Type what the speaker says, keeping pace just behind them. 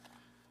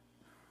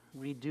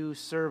We do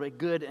serve a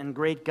good and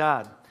great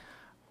God.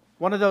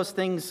 One of those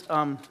things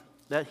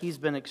that He's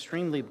been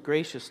extremely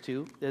gracious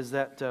to is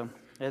that,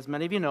 as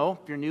many of you know,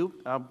 if you're new,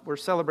 we're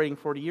celebrating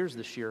 40 years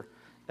this year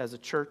as a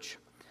church.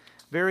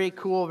 Very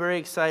cool, very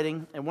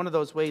exciting. And one of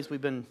those ways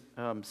we've been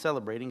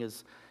celebrating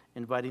is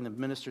inviting the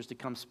ministers to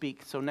come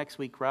speak. So next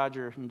week,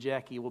 Roger and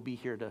Jackie will be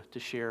here to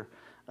share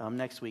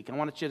next week. I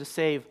wanted you to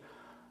save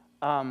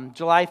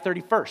July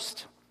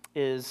 31st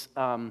is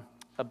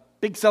a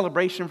big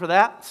celebration for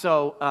that.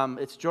 So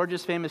it's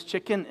George's Famous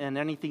Chicken and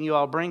anything you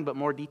all bring, but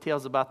more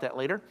details about that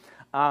later.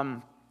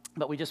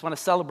 But we just want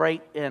to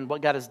celebrate and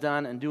what God has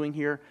done and doing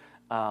here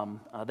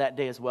that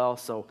day as well.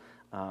 So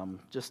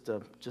just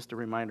a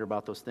reminder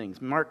about those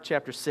things. Mark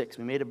chapter 6,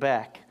 we made it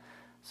back.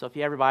 So if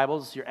you have your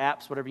Bibles, your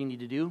apps, whatever you need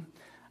to do,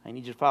 I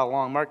need you to follow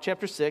along. Mark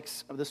chapter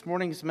 6. This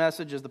morning's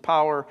message is the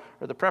power,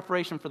 or the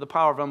preparation for the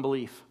power of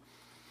unbelief.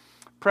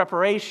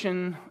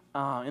 Preparation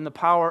in the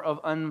power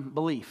of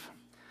unbelief.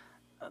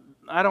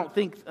 I don't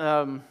think,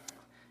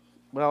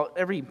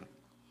 every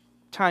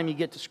time you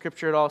get to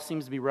Scripture, it all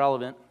seems to be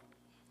relevant.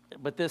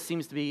 But this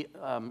seems to be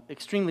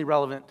extremely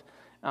relevant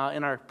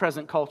in our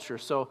present culture.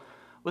 So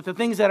with the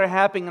things that are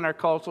happening in our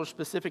culture,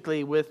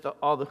 specifically with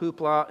all the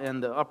hoopla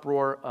and the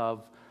uproar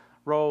of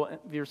Roe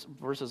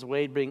versus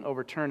Wade being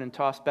overturned and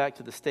tossed back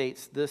to the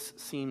states, this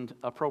seemed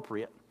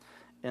appropriate.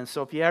 And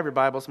so if you have your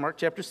Bibles, Mark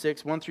chapter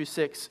 6, 1 through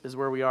 6 is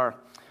where we are.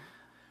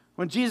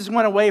 When Jesus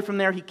went away from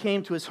there, he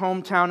came to his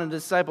hometown, and the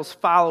disciples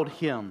followed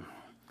him.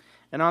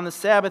 And on the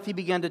Sabbath, he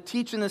began to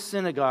teach in the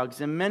synagogues,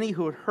 and many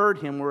who had heard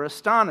him were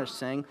astonished,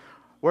 saying,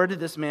 "Where did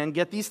this man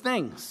get these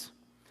things?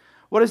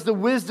 What is the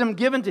wisdom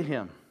given to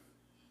him?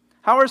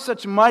 How are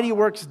such mighty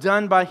works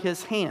done by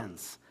his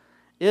hands?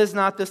 Is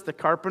not this the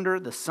carpenter,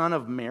 the son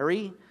of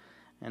Mary,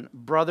 and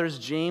brothers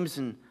James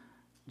and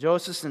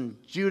Joseph and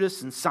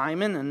Judas and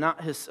Simon, and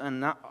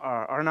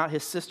are not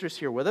his sisters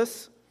here with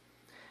us?"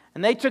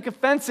 And they took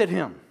offense at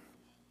him.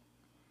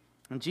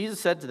 And Jesus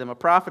said to them, "A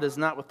prophet is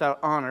not without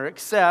honor,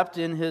 except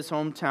in his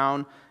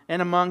hometown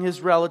and among his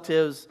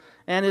relatives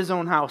and his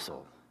own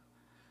household."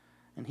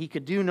 And he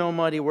could do no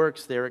mighty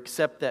works there,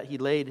 except that he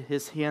laid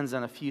his hands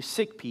on a few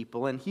sick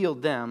people and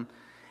healed them.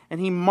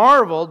 And he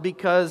marveled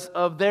because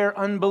of their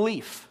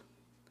unbelief.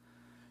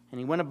 And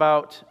he went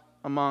about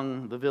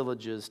among the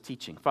villages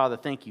teaching. Father,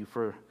 thank you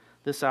for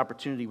this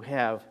opportunity we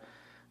have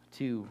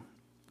to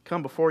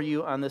come before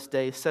you on this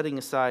day, setting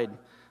aside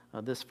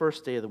this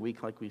first day of the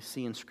week like we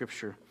see in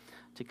Scripture,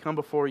 to come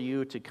before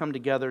you, to come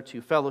together,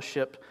 to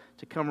fellowship,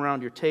 to come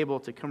around your table,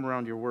 to come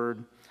around your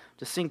word,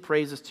 to sing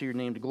praises to your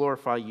name, to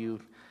glorify you,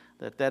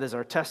 that is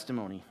our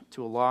testimony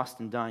to a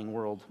lost and dying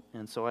world.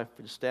 And so I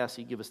just ask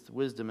you to give us the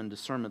wisdom and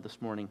discernment this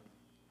morning.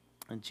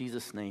 In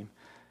Jesus' name,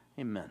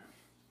 amen.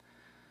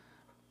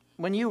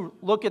 When you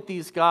look at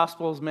these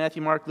Gospels,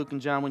 Matthew, Mark, Luke,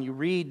 and John, when you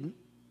read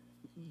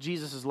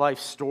Jesus' life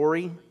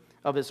story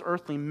of his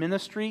earthly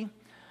ministry,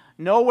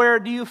 nowhere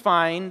do you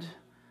find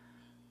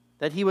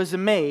that he was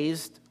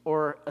amazed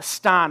or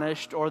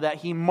astonished or that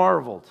he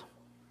marveled,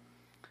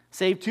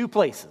 save two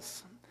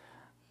places.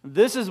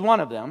 This is one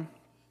of them.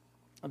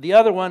 The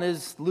other one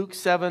is Luke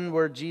 7,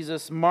 where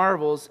Jesus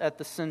marvels at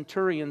the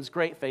centurion's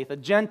great faith, a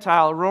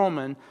Gentile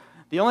Roman.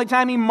 The only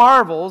time he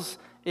marvels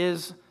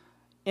is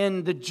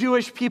in the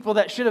Jewish people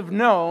that should have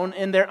known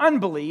in their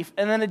unbelief,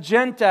 and then a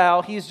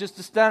Gentile, he's just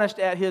astonished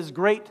at his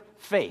great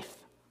faith.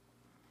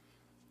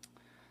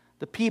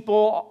 The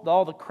people,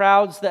 all the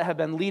crowds that have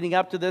been leading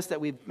up to this,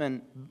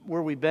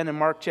 where we've been in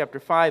Mark chapter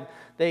 5,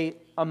 they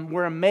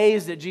were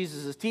amazed at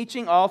Jesus'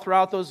 teaching all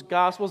throughout those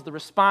Gospels. The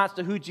response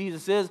to who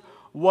Jesus is,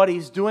 what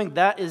he's doing,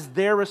 that is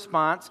their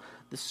response.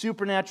 The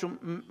supernatural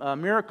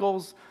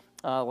miracles,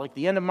 like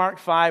the end of Mark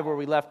 5 where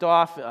we left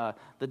off,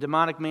 the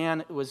demonic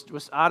man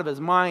was out of his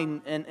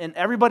mind. And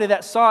everybody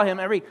that saw him,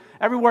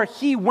 everywhere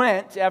he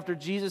went after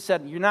Jesus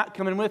said, "You're not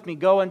coming with me,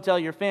 go and tell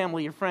your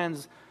family, your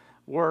friends,"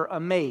 were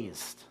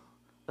amazed,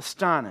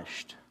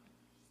 astonished.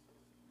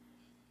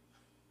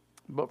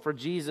 But for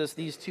Jesus,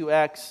 these two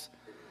acts,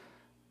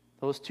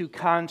 those two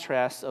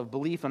contrasts of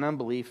belief and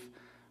unbelief,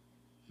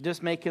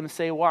 just make him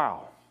say,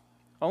 "Wow."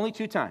 Only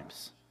two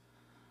times.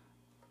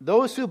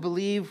 Those who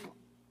believe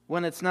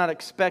when it's not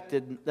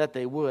expected that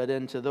they would,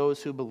 and to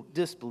those who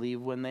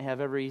disbelieve when they have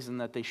every reason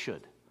that they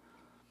should.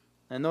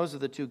 And those are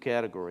the two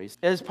categories.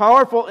 As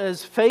powerful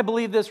as faith, I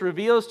believe this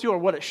reveals to, or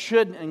what it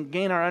should and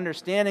gain our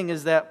understanding,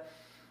 is that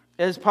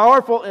as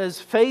powerful as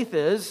faith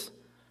is,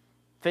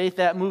 faith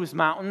that moves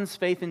mountains,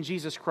 faith in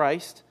Jesus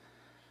Christ,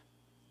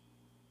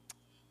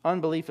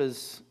 unbelief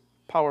is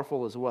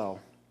powerful as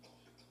well.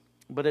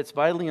 But it's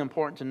vitally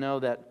important to know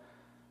that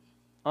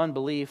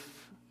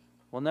unbelief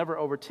will never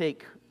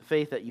overtake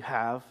faith that you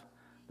have,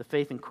 the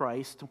faith in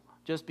Christ.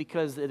 Just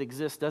because it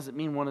exists doesn't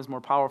mean one is more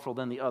powerful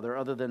than the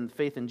other than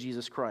faith in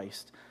Jesus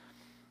Christ.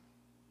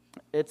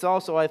 It's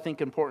also, I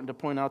think, important to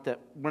point out that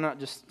we're not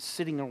just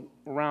sitting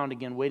around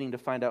again waiting to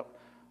find out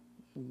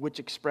which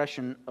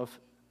expression of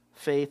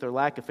faith or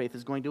lack of faith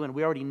is going to win.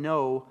 We already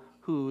know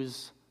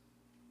who's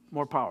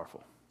more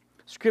powerful.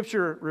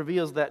 Scripture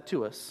reveals that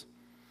to us.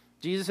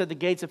 Jesus said the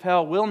gates of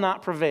hell will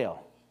not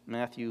prevail.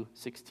 Matthew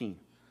 16.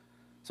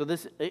 So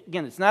this,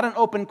 again, it's not an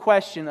open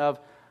question of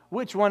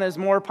which one is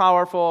more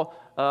powerful.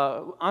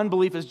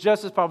 Unbelief is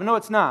just as powerful. No,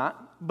 it's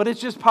not, but it's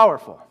just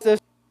powerful.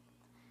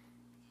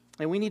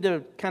 And we need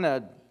to kind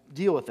of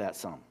deal with that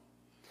some.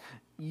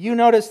 You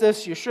notice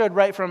this, you should,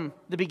 right from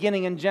the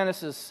beginning in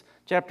Genesis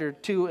chapter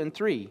 2 and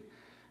 3.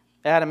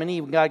 Adam and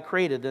Eve, God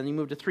created. Then you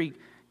move to 3.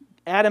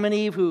 Adam and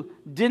Eve, who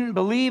didn't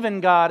believe in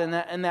God in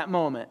that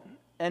moment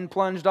and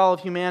plunged all of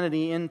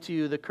humanity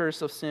into the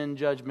curse of sin,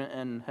 judgment,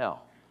 and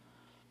hell.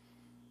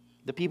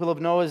 The people of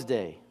Noah's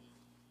day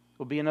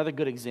will be another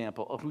good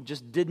example of who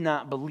just did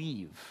not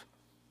believe.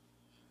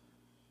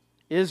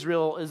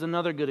 Israel is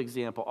another good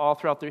example. All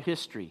throughout their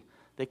history,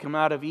 they come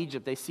out of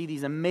Egypt. They see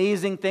these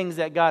amazing things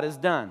that God has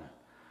done.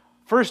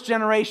 First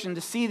generation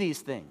to see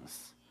these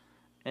things.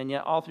 And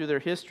yet all through their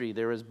history,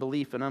 there is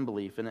belief and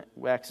unbelief, and it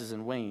waxes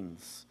and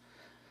wanes.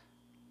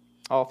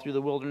 All through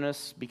the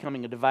wilderness,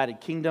 becoming a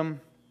divided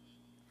kingdom.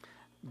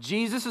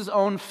 Jesus'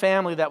 own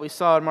family that we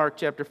saw in Mark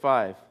chapter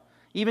 5.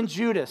 Even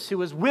Judas, who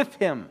was with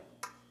him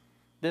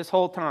this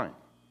whole time.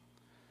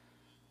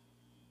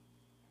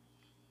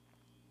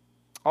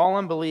 All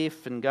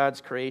unbelief in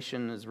God's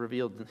creation is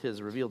revealed in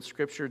His revealed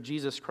Scripture.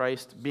 Jesus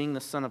Christ, being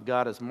the Son of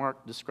God, as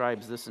Mark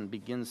describes this and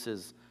begins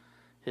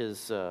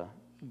his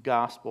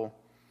gospel,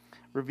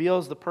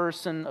 reveals the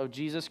person of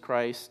Jesus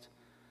Christ.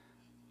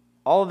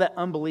 All of that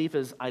unbelief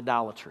is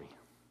idolatry.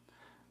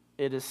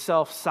 It is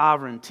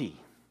self-sovereignty.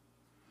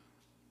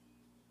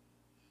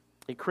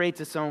 It creates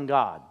its own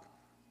God.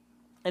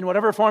 In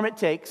whatever form it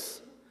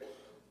takes.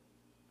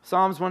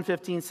 Psalms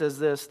 115 says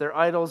this, their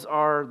idols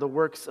are the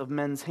works of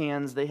men's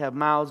hands. They have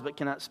mouths but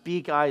cannot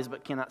speak, eyes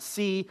but cannot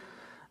see.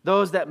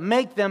 Those that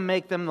make them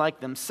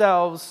like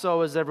themselves.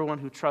 So is everyone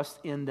who trusts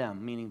in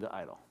them, meaning the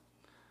idol.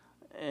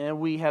 And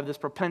we have this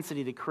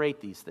propensity to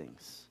create these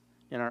things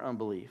in our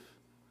unbelief.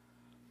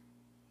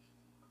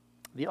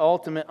 The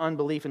ultimate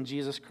unbelief in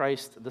Jesus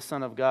Christ, the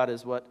Son of God,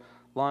 is what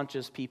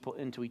launches people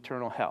into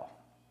eternal hell.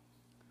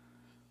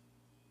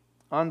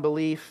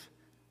 Unbelief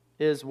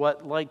is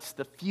what lights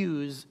the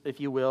fuse, if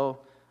you will,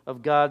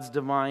 of God's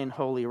divine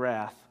holy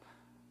wrath,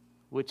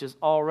 which is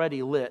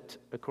already lit,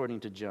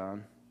 according to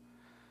John.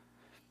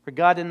 For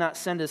God did not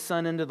send His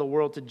Son into the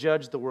world to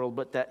judge the world,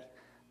 but that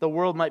the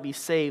world might be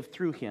saved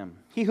through Him.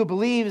 He who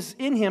believes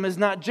in Him is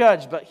not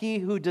judged, but he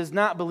who does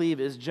not believe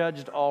is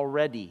judged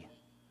already,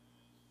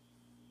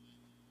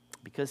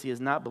 because he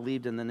has not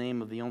believed in the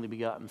name of the only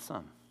begotten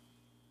Son.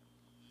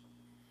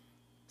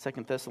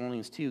 2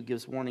 Thessalonians 2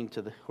 gives warning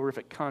to the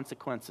horrific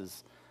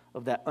consequences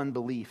of that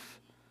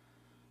unbelief.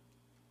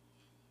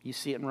 You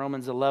see it in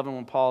Romans 11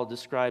 when Paul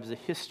describes the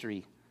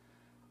history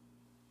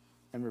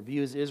and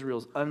reviews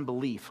Israel's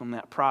unbelief from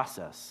that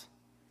process.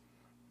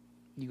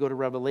 You go to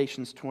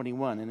Revelations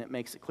 21 and it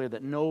makes it clear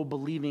that no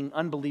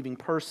unbelieving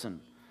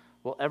person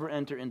will ever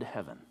enter into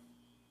heaven.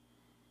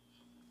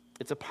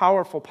 It's a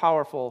powerful,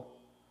 powerful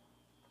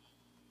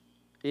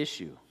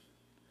issue.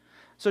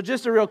 So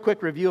just a real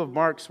quick review of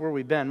Mark's where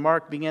we've been.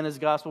 Mark began his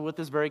gospel with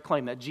this very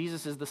claim that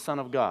Jesus is the Son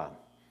of God.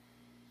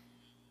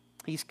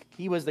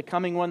 He was the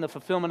coming one, the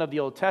fulfillment of the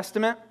Old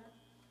Testament.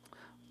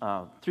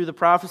 Through the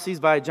prophecies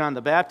by John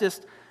the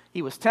Baptist,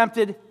 he was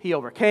tempted, he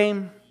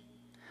overcame.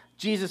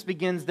 Jesus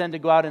begins then to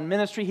go out in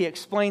ministry. He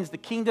explains the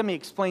kingdom, he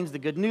explains the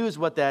good news,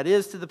 what that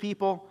is to the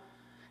people.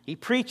 He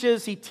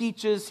preaches, he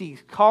teaches, he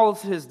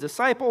calls his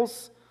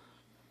disciples.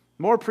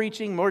 More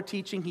preaching, more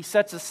teaching. He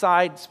sets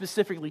aside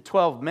specifically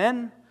 12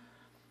 men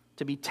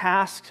to be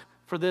tasked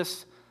for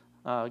this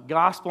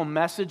gospel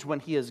message when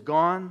he is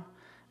gone.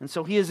 And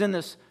so he is in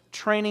this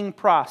training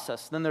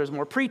process. Then there's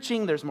more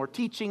preaching, there's more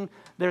teaching,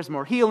 there's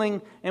more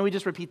healing, and we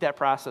just repeat that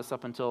process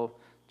up until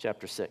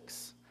chapter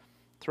 6.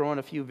 Throw in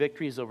a few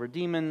victories over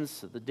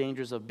demons, the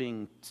dangers of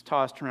being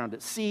tossed around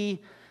at sea,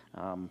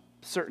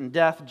 certain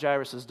death,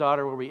 Jairus'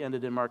 daughter, where we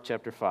ended in Mark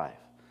chapter 5.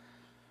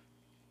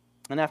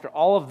 And after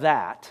all of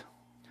that,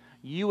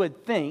 you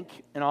would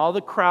think, in all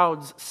the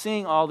crowds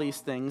seeing all these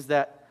things,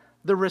 that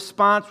the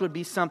response would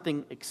be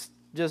something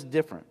just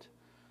different.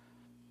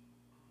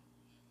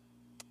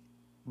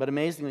 But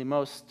amazingly,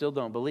 most still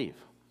don't believe.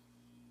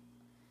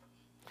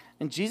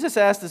 And Jesus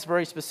asked this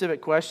very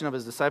specific question of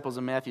his disciples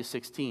in Matthew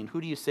 16, who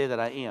do you say that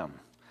I am?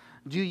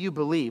 Do you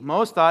believe?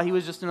 Most thought he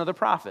was just another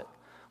prophet.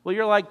 Well,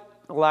 you're like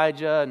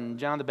Elijah and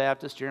John the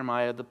Baptist,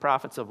 Jeremiah, the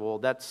prophets of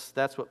old.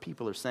 That's what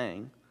people are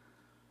saying.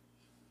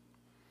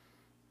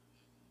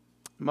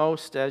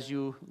 Most, as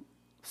you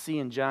see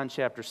in John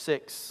chapter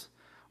 6,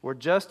 were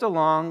just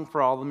along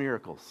for all the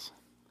miracles.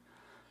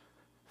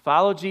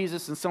 Follow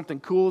Jesus and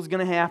something cool is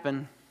going to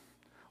happen.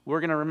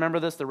 We're going to remember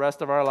this the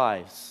rest of our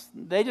lives.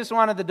 They just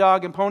wanted the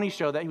dog and pony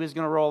show that he was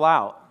going to roll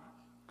out.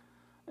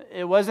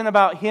 It wasn't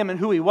about him and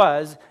who he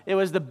was. It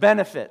was the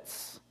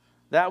benefits.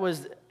 That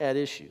was at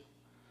issue.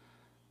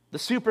 The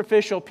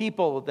superficial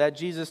people that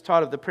Jesus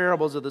taught of the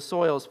parables of the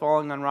soils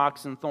falling on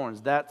rocks and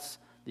thorns. That's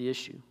the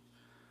issue.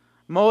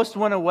 Most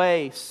went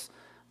away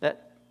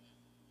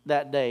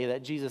that day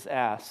that Jesus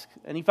asked.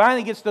 And he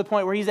finally gets to the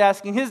point where he's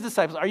asking his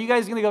disciples, are you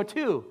guys going to go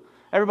too?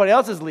 Everybody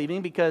else is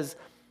leaving because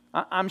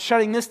I'm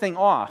shutting this thing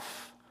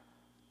off.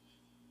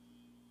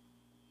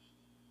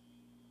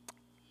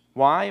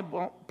 Why?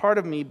 Well, part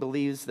of me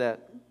believes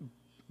that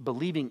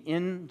believing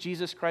in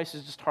Jesus Christ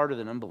is just harder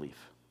than unbelief.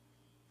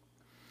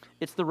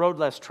 It's the road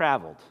less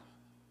traveled.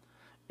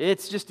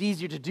 It's just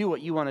easier to do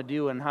what you want to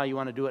do and how you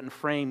want to do it and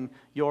frame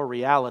your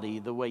reality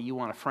the way you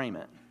want to frame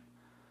it.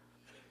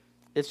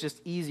 It's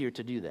just easier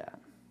to do that.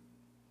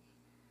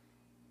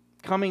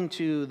 Coming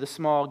to the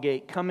small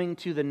gate, coming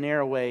to the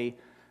narrow way,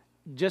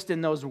 just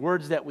in those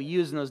words that we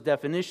use in those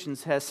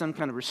definitions, has some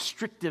kind of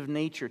restrictive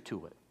nature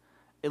to it.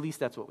 At least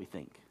that's what we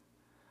think.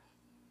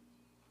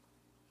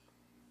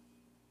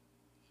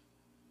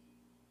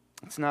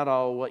 It's not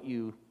all what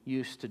you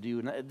used to do,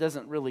 and it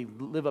doesn't really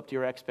live up to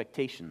your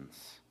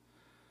expectations.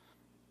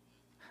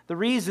 The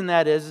reason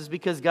that is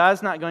because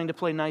God's not going to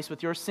play nice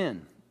with your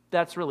sin.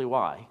 That's really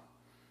why.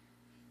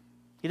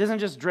 He doesn't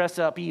just dress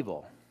up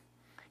evil.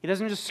 He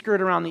doesn't just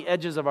skirt around the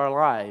edges of our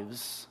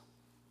lives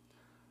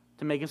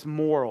to make us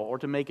moral or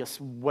to make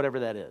us whatever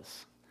that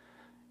is.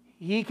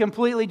 He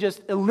completely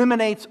just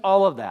eliminates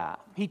all of that.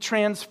 He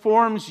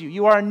transforms you.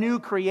 You are a new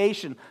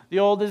creation. The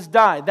old has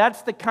died.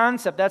 That's the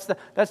concept.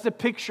 That's the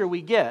picture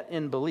we get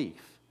in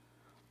belief.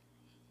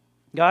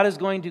 God is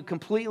going to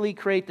completely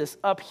create this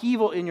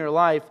upheaval in your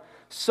life,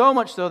 so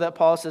much so that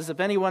Paul says, if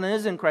anyone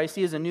is in Christ,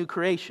 he is a new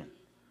creation.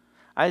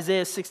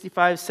 Isaiah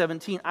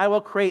 65:17, I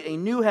will create a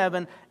new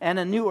heaven and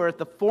a new earth.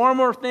 The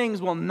former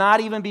things will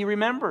not even be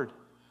remembered.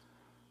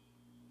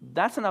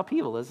 That's an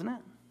upheaval, isn't it?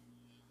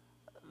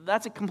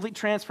 That's a complete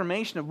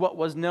transformation of what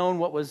was known,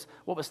 what was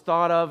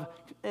thought of.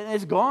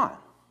 It's gone.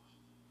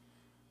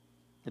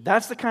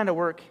 That's the kind of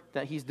work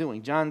that he's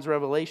doing. John's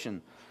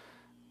revelation.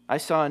 I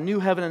saw a new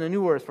heaven and a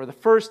new earth, for the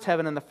first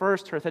heaven and the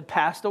first earth had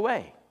passed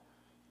away.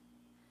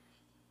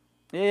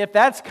 If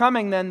that's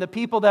coming, then the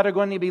people that are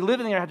going to be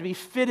living there have to be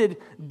fitted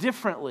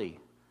differently.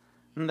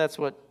 And that's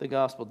what the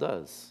gospel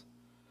does.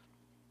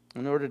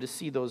 In order to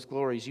see those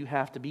glories, you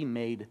have to be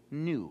made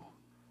new.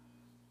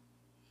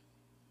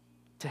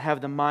 To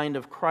have the mind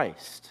of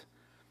Christ,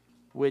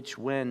 which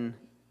when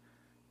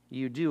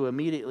you do,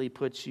 immediately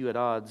puts you at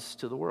odds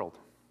to the world.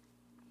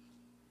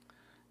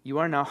 You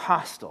are now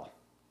hostile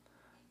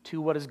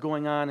to what is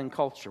going on in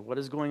culture, what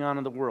is going on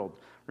in the world.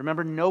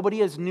 Remember,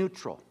 nobody is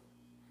neutral.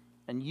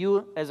 And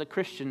you, as a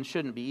Christian,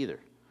 shouldn't be either.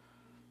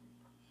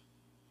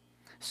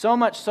 So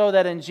much so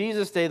that in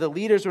Jesus' day, the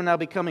leaders were now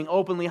becoming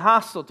openly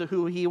hostile to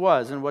who he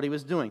was and what he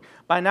was doing.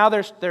 By now,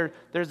 there's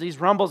these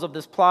rumbles of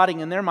this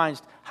plotting in their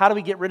minds. How do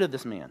we get rid of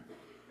this man?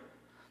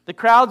 The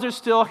crowds are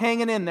still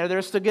hanging in there.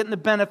 They're still getting the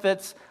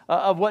benefits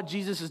of what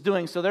Jesus is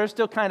doing. So they're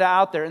still kind of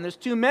out there. And there's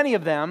too many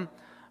of them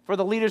for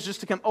the leaders just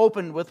to come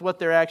open with what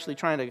they're actually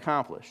trying to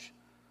accomplish.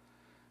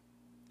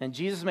 And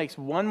Jesus makes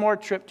one more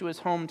trip to his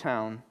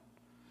hometown.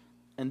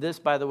 And this,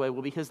 by the way,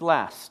 will be his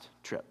last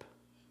trip.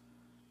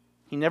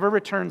 He never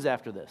returns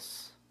after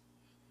this.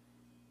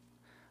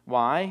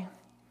 Why?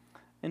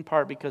 In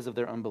part because of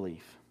their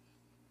unbelief.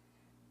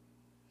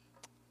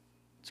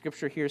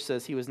 Scripture here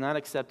says he was not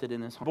accepted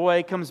in his home.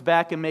 Boy comes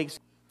back and makes...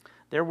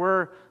 There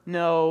were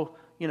no,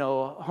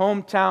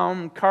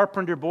 hometown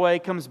carpenter boy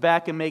comes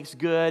back and makes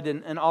good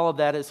and all of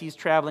that as he's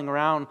traveling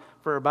around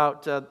for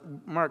about,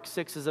 Mark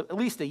 6 is at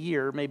least a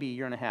year, maybe a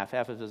year and a half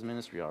of his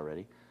ministry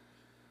already.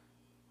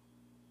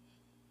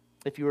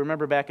 If you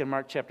remember back in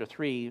Mark chapter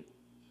 3,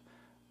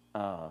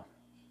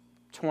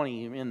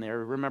 20 in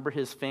there, remember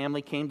his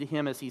family came to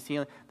him as he's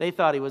healing. They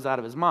thought he was out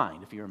of his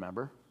mind, if you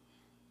remember.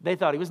 They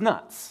thought he was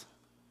nuts.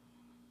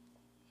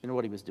 You know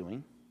what he was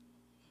doing.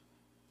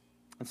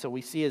 And so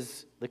we see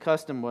as the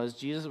custom was,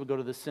 Jesus would go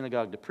to the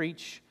synagogue to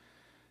preach.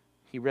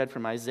 He read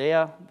from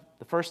Isaiah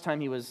the first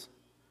time he was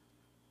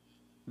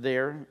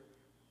there.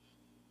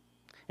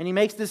 And he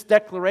makes this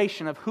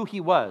declaration of who he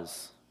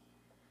was.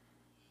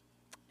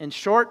 In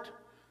short,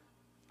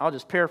 I'll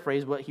just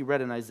paraphrase what he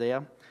read in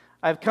Isaiah.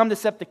 I've come to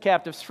set the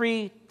captives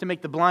free, to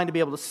make the blind to be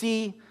able to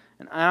see.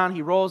 And on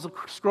he rolls the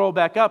scroll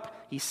back up,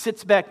 he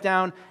sits back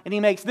down, and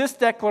he makes this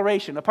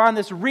declaration. Upon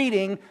this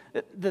reading,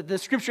 the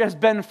scripture has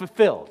been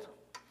fulfilled.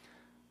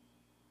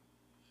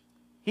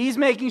 He's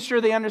making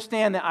sure they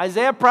understand that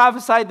Isaiah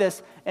prophesied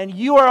this, and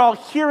you are all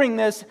hearing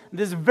this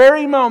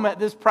very moment,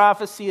 this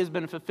prophecy has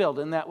been fulfilled.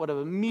 And that would have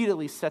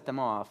immediately set them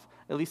off,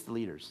 at least the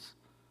leaders.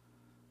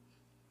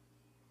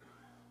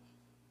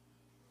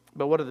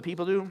 But what do the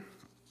people do?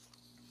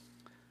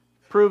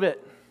 Prove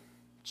it.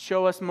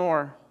 Show us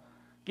more.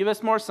 Give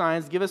us more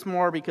signs. Give us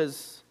more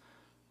because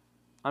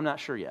I'm not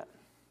sure yet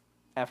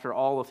after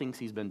all the things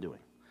he's been doing.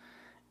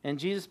 And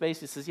Jesus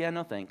basically says, yeah,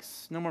 no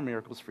thanks. No more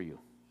miracles for you.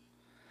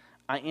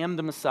 I am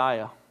the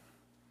Messiah.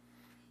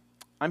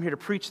 I'm here to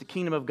preach the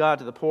kingdom of God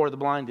to the poor, the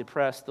blind, the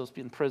oppressed, those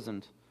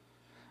imprisoned.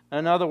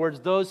 In other words,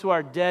 those who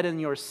are dead in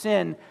your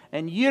sin,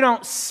 and you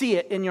don't see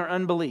it in your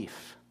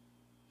unbelief.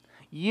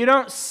 You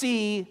don't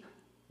see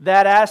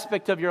that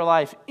aspect of your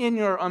life in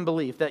your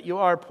unbelief, that you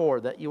are poor,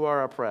 that you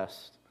are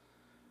oppressed.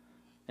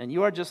 And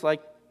you are just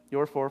like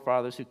your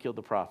forefathers who killed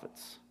the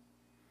prophets.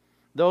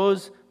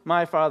 Those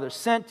my Father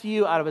sent to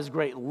you out of his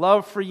great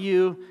love for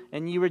you,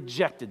 and you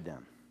rejected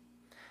them.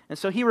 And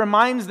so he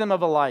reminds them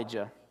of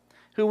Elijah,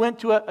 who went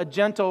to a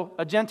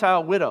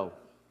Gentile widow,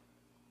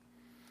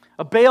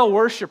 a Baal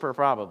worshiper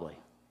probably,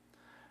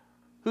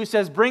 who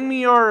says, bring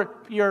me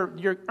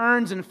your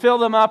urns and fill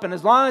them up, and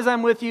as long as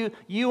I'm with you,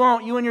 you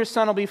and your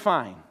son will be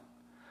fine.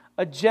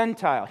 A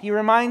Gentile. He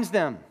reminds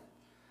them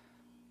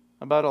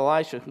about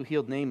Elisha, who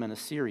healed Naaman, a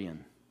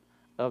Syrian,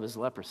 of his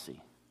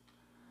leprosy.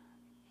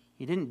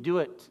 He didn't do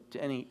it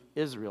to any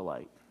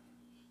Israelite.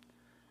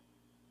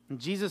 And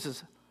Jesus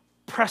is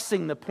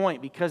pressing the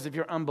point, because of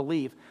your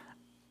unbelief,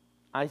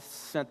 I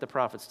sent the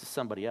prophets to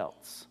somebody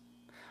else.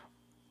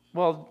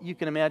 Well, you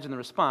can imagine the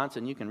response,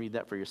 and you can read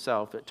that for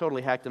yourself. It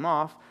totally hacked him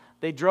off.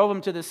 They drove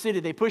him to the city.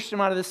 They pushed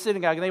him out of the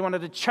synagogue, and they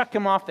wanted to chuck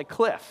him off the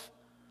cliff.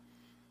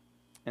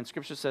 And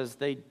Scripture says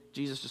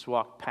Jesus just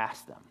walked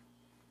past them.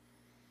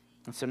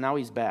 And so now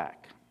he's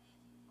back.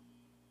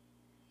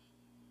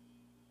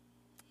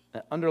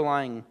 That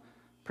underlying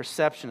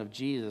perception of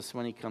Jesus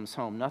when he comes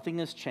home, nothing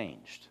has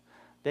changed.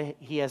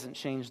 He hasn't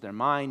changed their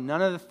mind. None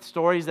of the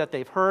stories that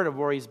they've heard of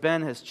where he's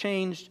been has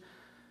changed.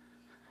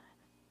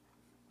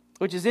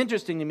 Which is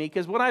interesting to me,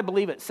 because what I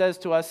believe it says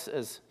to us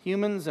as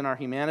humans in our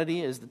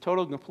humanity is the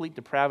total and complete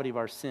depravity of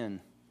our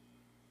sin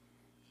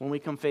when we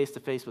come face to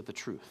face with the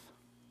truth.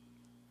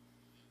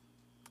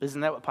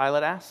 Isn't that what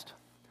Pilate asked?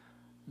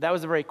 That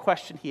was the very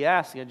question he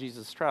asked at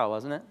Jesus' trial,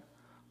 wasn't it?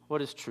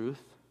 What is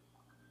truth?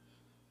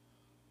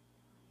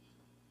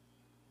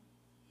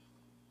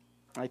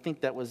 I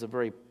think that was a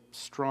very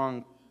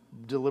strong,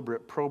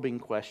 deliberate, probing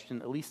question,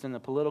 at least in the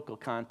political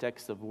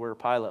context of where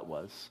Pilate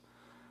was.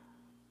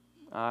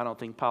 I don't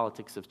think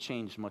politics have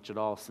changed much at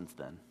all since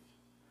then.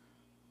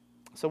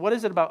 So what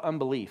is it about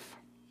unbelief?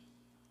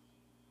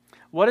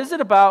 What is it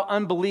about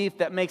unbelief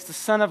that makes the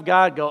Son of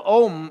God go,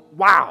 oh,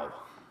 wow,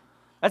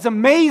 that's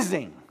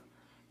amazing,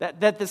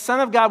 that the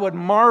Son of God would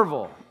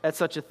marvel at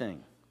such a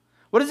thing?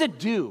 What does it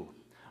do?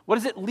 What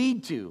does it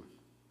lead to?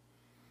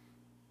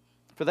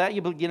 For that,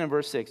 you begin in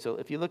verse 6. So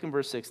if you look in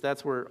verse 6,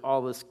 that's where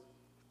all this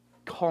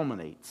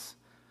culminates.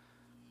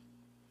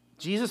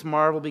 Jesus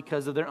marveled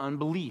because of their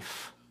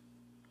unbelief.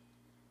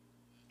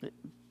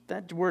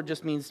 That word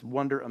just means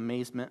wonder,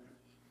 amazement.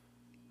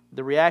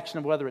 The reaction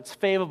of whether it's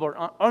favorable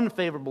or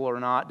unfavorable or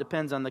not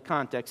depends on the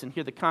context. And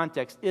here the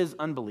context is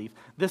unbelief.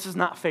 This is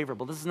not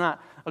favorable. This is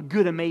not a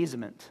good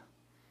amazement.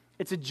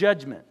 It's a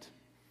judgment.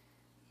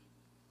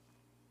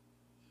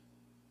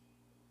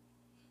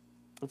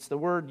 It's the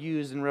word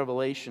used in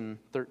Revelation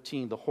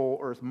 13. The whole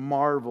earth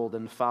marveled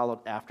and followed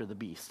after the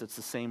beast. It's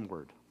the same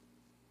word.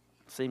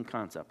 Same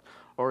concept.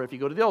 Or if you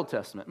go to the Old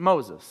Testament,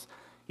 Moses.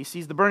 He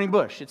sees the burning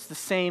bush. It's the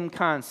same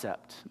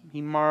concept.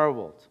 He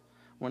marveled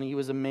when he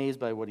was amazed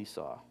by what he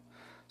saw.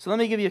 So let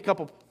me give you a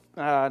couple,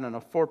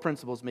 4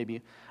 principles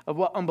maybe, of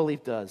what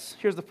unbelief does.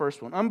 Here's the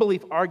first one.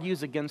 Unbelief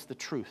argues against the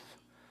truth.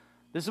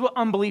 This is what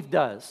unbelief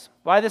does.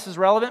 Why this is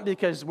relevant?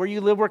 Because where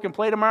you live, work, and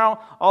play tomorrow,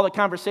 all the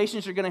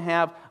conversations you're going to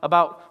have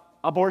about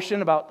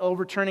abortion, about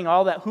overturning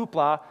all that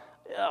hoopla,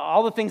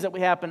 all the things that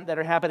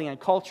are happening in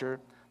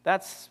culture,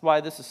 that's why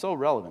this is so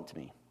relevant to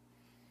me.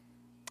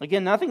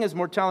 Again, nothing is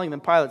more telling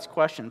than Pilate's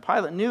question.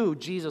 Pilate knew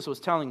Jesus was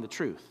telling the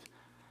truth.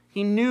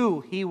 He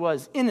knew he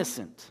was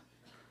innocent.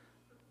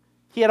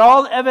 He had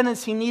all the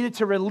evidence he needed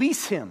to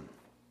release him.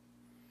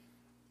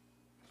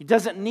 He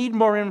doesn't need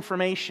more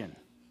information.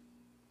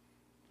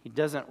 He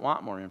doesn't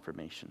want more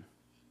information.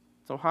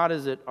 So how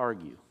does it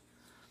argue?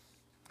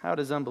 How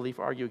does unbelief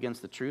argue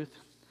against the truth?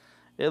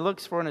 It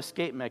looks for an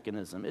escape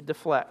mechanism. It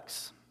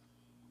deflects.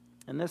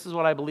 And this is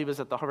what I believe is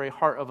at the very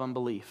heart of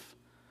unbelief.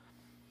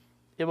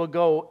 It will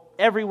go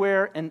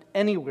everywhere and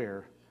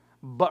anywhere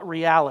but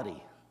reality.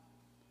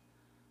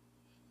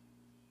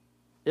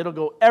 It'll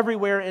go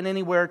everywhere and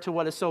anywhere to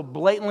what is so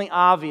blatantly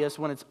obvious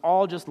when it's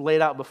all just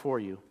laid out before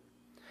you.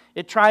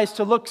 It tries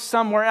to look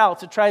somewhere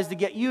else. It tries to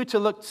get you to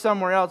look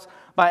somewhere else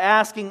by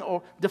asking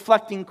or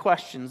deflecting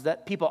questions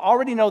that people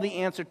already know the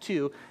answer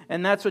to,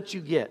 and that's what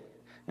you get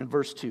in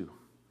verse 2.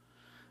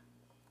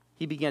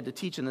 He began to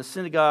teach in the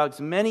synagogues.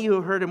 Many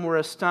who heard him were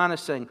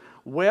astonished, saying,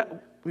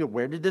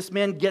 Where did this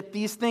man get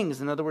these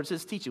things? In other words,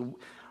 his teaching.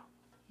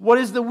 What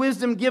is the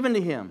wisdom given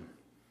to him?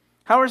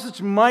 How are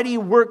such mighty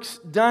works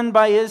done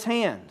by his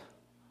hand?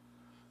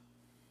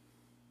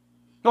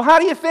 Well, how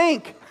do you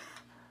think?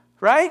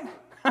 Right?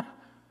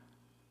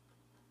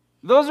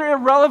 Those are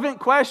irrelevant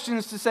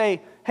questions to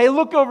say, hey,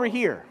 look over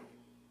here.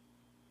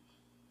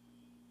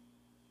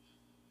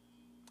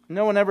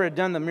 No one ever had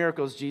done the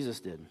miracles Jesus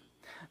did.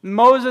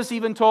 Moses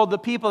even told the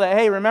people that,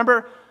 hey,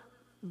 remember,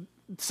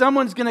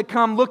 someone's going to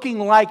come looking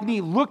like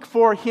me. Look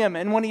for him.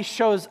 And when he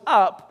shows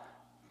up,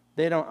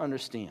 they don't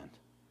understand.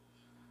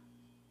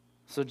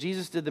 So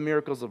Jesus did the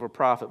miracles of a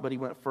prophet, but he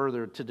went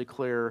further to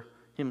declare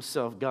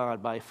himself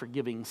God by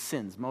forgiving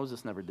sins.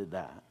 Moses never did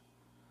that.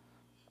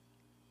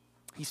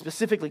 He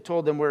specifically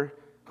told them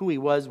who he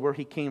was, where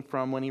he came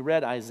from when he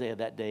read Isaiah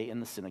that day in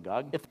the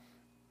synagogue,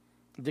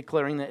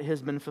 declaring that it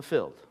has been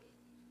fulfilled.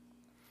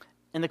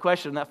 And the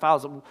question that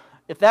follows,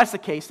 if that's the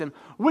case, then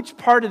which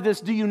part of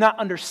this do you not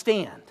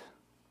understand?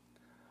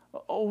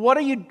 What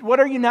are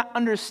you not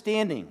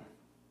understanding?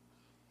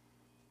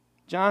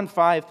 John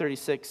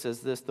 5:36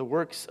 says this, the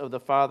works of the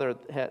Father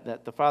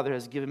that the Father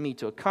has given me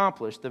to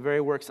accomplish, the very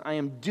works I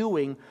am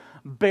doing,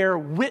 bear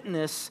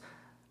witness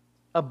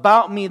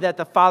about me that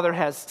the Father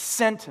has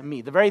sent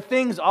me. The very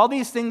things, all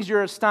these things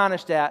you're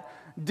astonished at,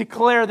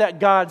 declare that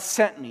God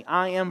sent me.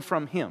 I am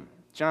from Him.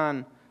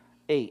 John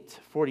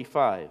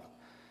 8:45.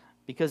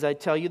 Because I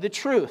tell you the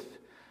truth,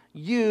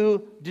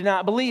 you do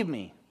not believe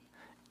me.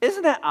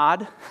 Isn't that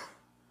odd?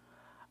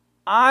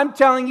 I'm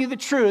telling you the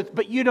truth,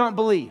 but you don't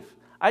believe.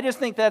 I just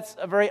think that's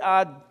a very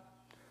odd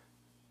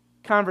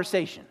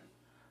conversation.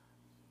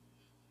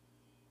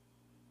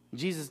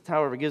 Jesus,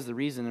 however, gives the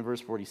reason in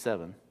verse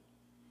 47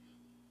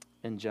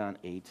 in John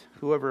 8.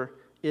 Whoever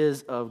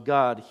is of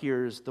God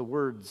hears the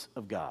words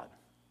of God.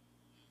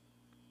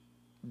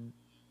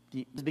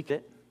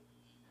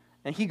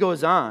 And he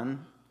goes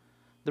on,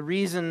 the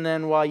reason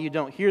then why you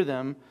don't hear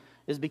them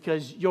is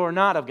because you're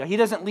not of God. He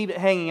doesn't leave it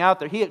hanging out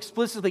there. He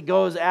explicitly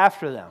goes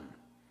after them.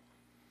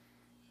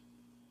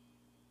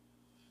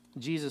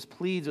 Jesus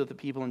pleads with the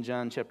people in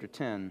John chapter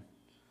 10.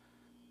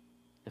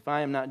 If I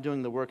am not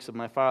doing the works of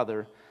my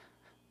Father,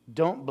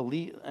 then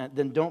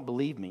don't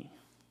believe me.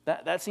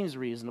 That seems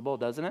reasonable,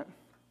 doesn't it?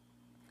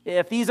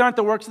 If these aren't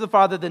the works of the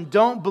Father, then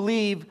don't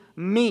believe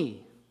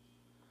me.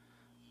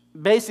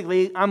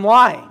 Basically, I'm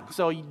lying,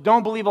 so you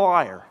don't believe a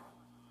liar.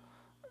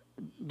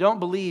 Don't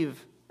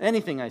believe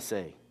anything I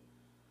say.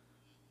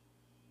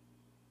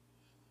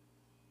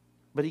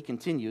 But he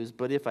continues,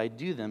 but if I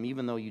do them,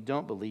 even though you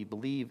don't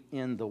believe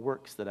in the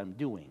works that I'm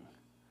doing.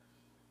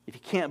 If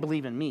you can't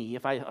believe in me,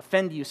 if I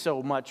offend you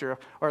so much,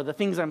 or the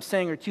things I'm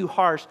saying are too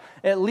harsh,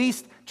 at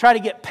least try to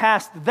get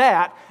past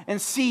that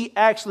and see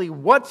actually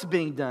what's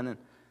being done.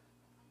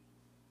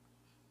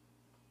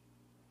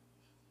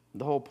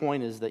 The whole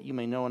point is that you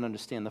may know and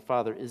understand the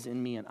Father is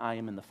in me and I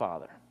am in the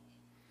Father.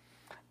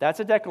 That's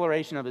a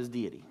declaration of his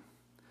deity.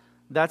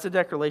 That's a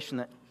declaration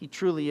that he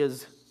truly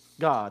is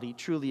God. He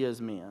truly is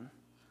man.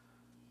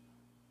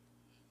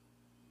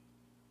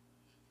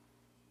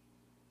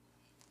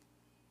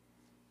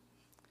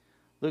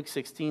 Luke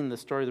 16, the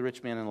story of the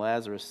rich man and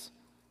Lazarus,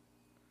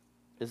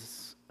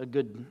 is a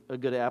good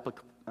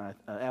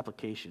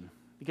application.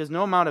 Because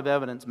no amount of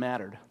evidence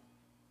mattered.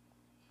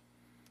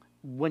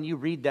 When you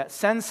read that,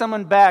 send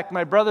someone back.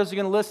 My brothers are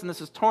going to listen. This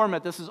is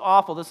torment. This is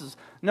awful. This is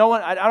no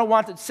one. I don't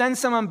want to send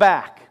someone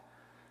back.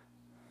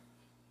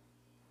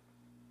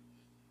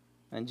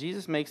 And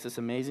Jesus makes this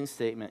amazing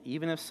statement.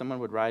 Even if someone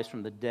would rise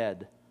from the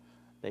dead,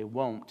 they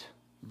won't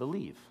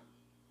believe.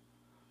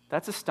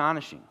 That's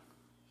astonishing.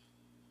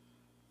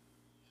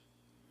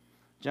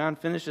 John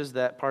finishes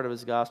that part of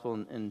his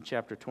gospel in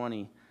chapter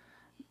 20.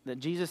 That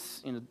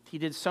Jesus, he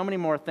did so many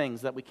more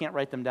things that we can't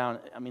write them down.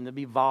 I mean, there'd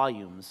be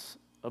volumes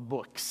of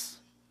books.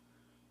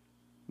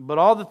 But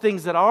all the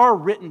things that are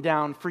written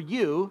down for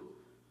you,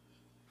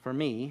 for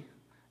me,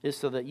 is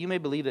so that you may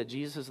believe that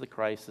Jesus is the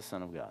Christ, the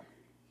Son of God.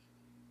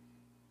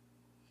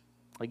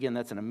 Again,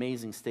 that's an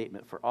amazing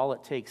statement, for all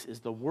it takes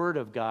is the Word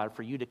of God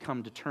for you to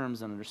come to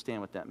terms and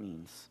understand what that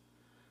means.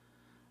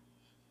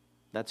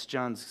 That's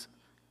John's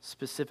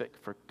specific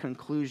for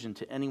conclusion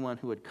to anyone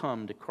who had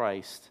come to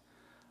Christ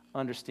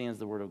understands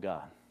the Word of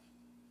God.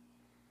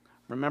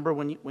 Remember,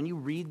 when you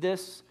read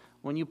this,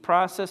 when you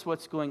process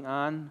what's going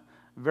on,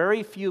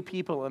 very few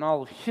people in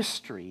all of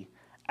history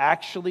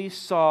actually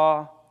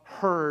saw,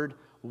 heard,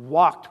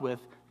 walked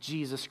with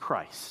Jesus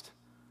Christ.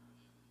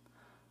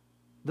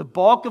 The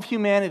bulk of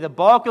humanity, the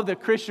bulk of the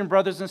Christian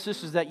brothers and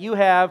sisters that you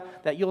have,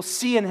 that you'll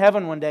see in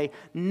heaven one day,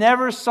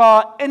 never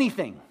saw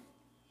anything.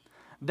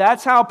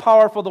 That's how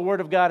powerful the Word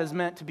of God is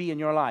meant to be in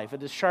your life.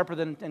 It is sharper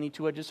than any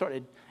two-edged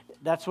sword.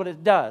 That's what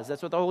it does.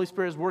 That's what the Holy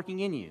Spirit is working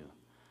in you.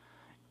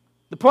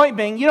 The point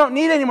being, you don't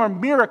need any more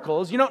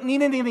miracles. You don't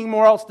need anything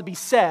more else to be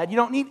said. You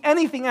don't need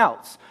anything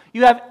else.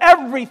 You have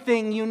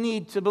everything you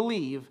need to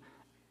believe,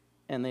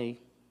 and they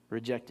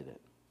rejected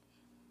it.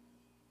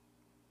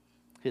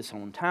 His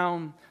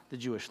hometown, the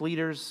Jewish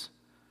leaders,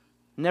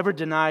 never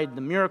denied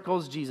the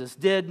miracles Jesus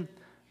did.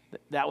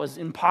 That was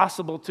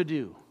impossible to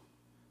do.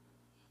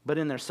 But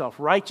in their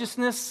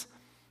self-righteousness,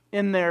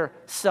 in their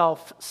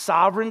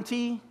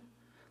self-sovereignty,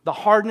 the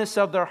hardness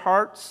of their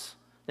hearts,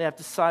 they have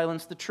to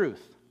silence the truth.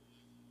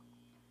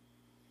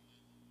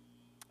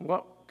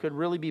 What could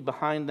really be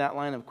behind that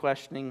line of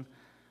questioning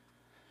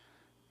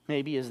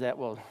maybe is that,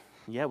 well,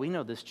 yeah, we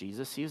know this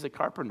Jesus. He was a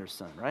carpenter's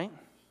son, right?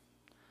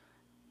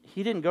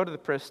 He didn't go to the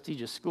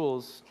prestigious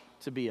schools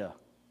to be a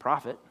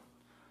prophet,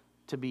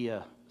 to be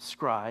a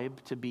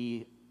scribe, to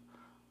be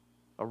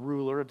a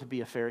ruler, to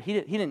be a Pharisee.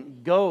 He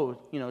didn't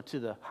go, to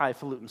the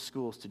highfalutin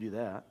schools to do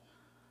that.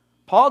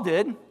 Paul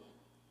did,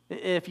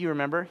 if you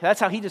remember. That's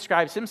how he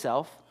describes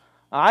himself.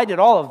 I did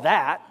all of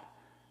that,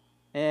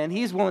 and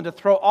he's willing to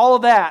throw all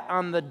of that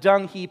on the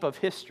dung heap of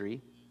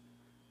history.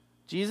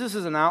 Jesus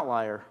is an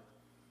outlier,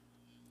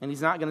 and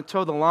he's not going to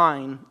toe the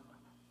line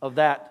of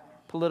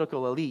that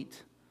political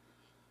elite,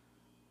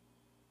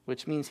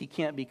 which means he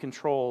can't be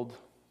controlled.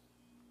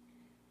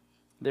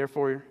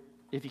 Therefore,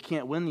 if you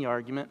can't win the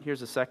argument,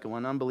 here's a second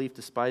one. Unbelief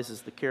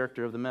despises the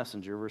character of the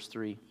messenger, verse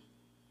 3.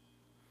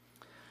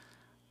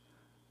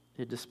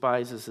 It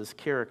despises his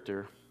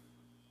character.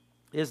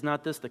 Is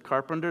not this the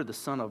carpenter, the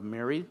son of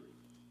Mary?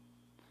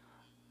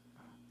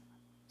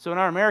 So in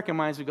our American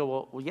minds, we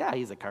go, well, yeah,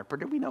 he's a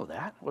carpenter. We know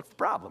that. What's the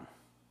problem?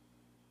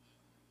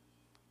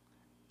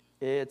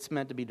 It's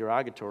meant to be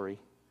derogatory.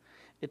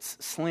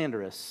 It's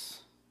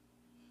slanderous.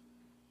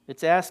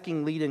 It's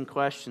asking lead-in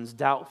questions,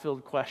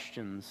 doubt-filled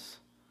questions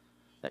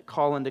that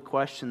call into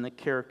question the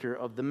character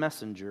of the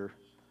messenger.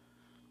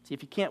 See,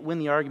 if you can't win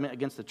the argument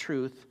against the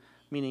truth,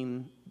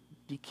 meaning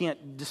you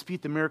can't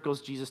dispute the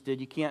miracles Jesus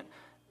did, you can't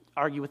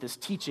argue with his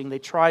teaching. They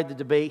tried to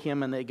debate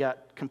him and they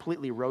got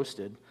completely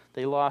roasted.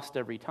 They lost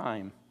every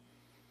time.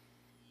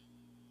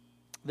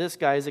 This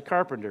guy is a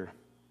carpenter.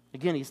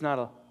 Again, he's not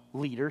a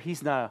leader.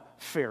 He's not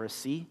a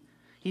Pharisee.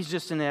 He's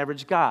just an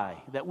average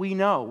guy that we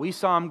know. We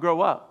saw him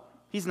grow up.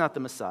 He's not the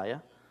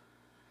Messiah.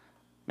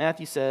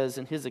 Matthew says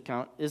in his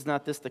account, is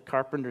not this the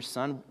carpenter's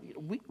son?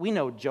 We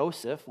know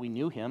Joseph. We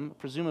knew him.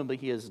 Presumably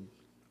he has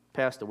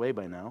passed away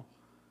by now.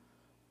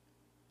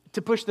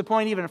 To push the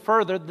point even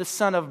further, the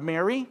son of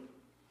Mary.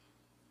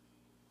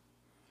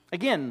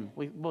 Again,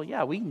 we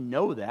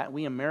know that.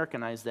 We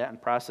Americanize that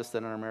and process that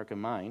in our American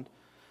mind.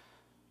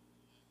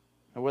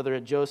 Or whether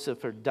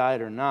Joseph had died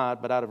or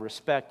not, but out of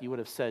respect, you would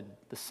have said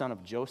the son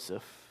of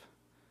Joseph.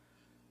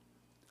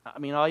 I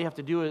mean, all you have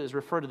to do is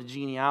refer to the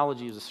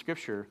genealogies of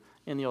Scripture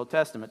in the Old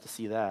Testament to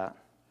see that.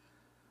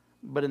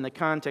 But in the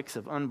context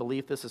of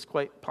unbelief, this is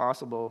quite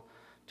possible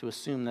to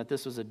assume that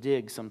this was a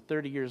dig some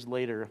 30 years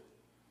later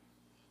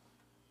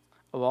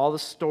of all the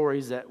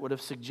stories that would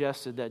have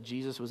suggested that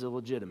Jesus was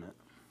illegitimate.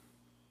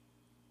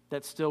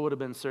 That still would have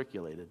been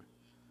circulated.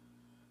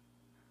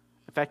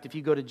 In fact, if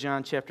you go to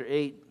John chapter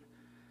 8,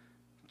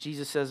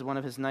 Jesus says one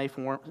of his nice,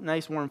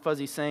 warm,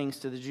 fuzzy sayings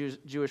to the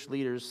Jewish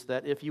leaders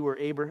that if you were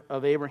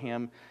of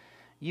Abraham,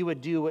 you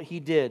would do what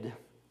he did,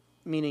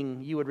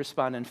 meaning you would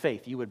respond in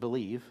faith, you would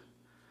believe.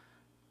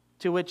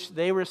 To which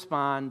they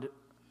respond,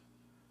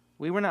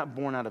 we were not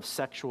born out of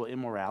sexual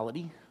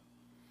immorality.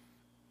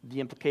 The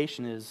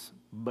implication is,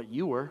 but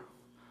you were,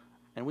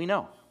 and we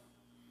know.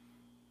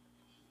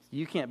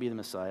 You can't be the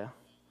Messiah.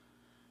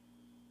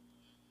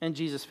 And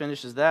Jesus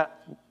finishes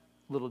that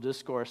little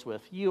discourse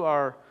with, you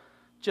are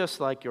just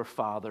like your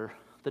father,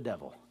 the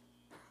devil.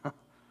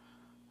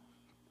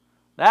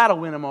 That'll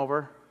win him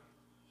over.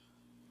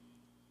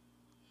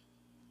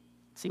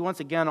 See, once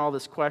again, all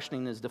this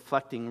questioning is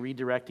deflecting,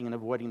 redirecting, and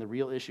avoiding the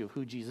real issue of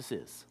who Jesus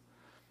is.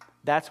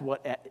 That's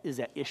what is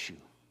at issue.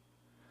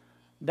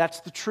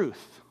 That's the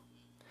truth.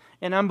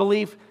 And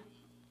unbelief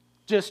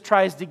just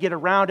tries to get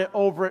around it,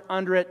 over it,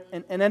 under it,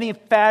 in any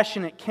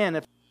fashion it can.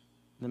 If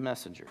the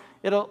messenger.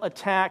 It'll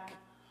attack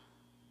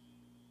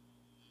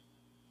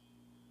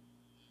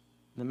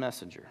the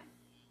messenger.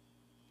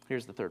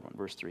 Here's the third one,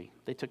 verse 3.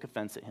 They took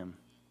offense at him.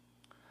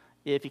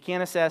 If you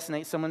can't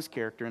assassinate someone's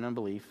character in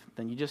unbelief,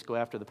 then you just go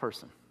after the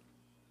person.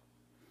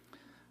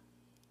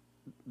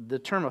 The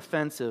term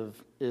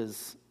offensive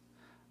is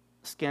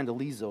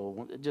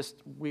scandalizo,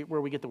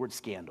 where we get the word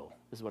scandal,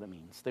 is what it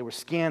means. They were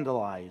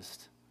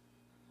scandalized.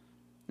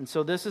 And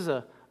so this is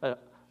a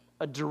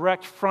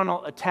direct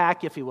frontal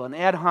attack, if you will, an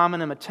ad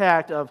hominem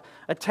attack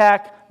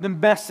the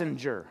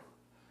messenger.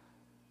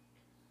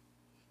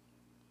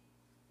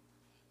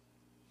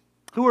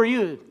 Who are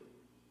you,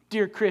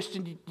 dear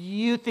Christian? Do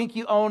you think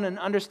you own and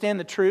understand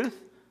the truth?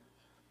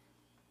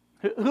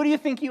 Who do you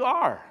think you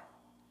are?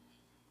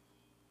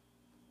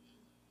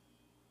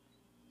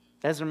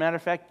 As a matter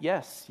of fact,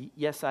 yes,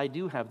 I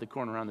do have the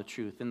corner on the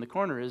truth, and the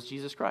corner is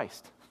Jesus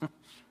Christ.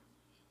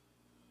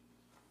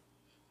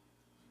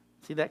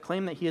 See, that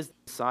claim that he is the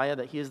Messiah,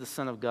 that he is the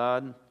Son of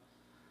God,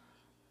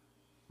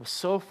 was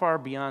so far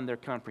beyond their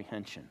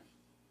comprehension.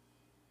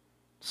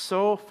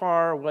 So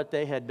far what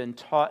they had been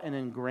taught and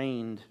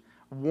ingrained,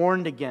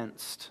 warned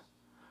against.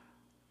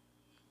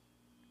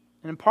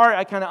 And in part,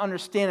 I kind of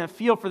understand and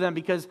feel for them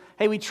because,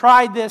 hey, we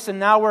tried this and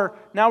now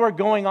we're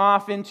going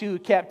off into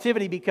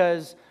captivity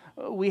because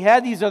we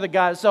had these other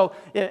guys. So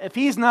if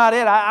he's not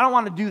it, I don't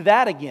want to do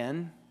that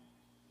again.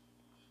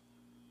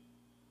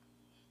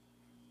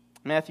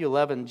 Matthew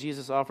 11,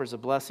 Jesus offers a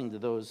blessing to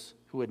those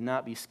who would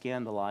not be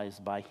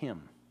scandalized by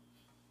him.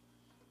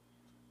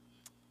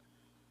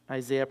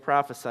 Isaiah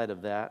prophesied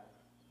of that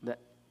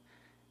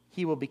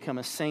he will become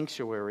a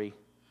sanctuary.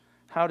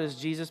 How does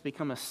Jesus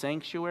become a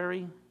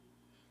sanctuary?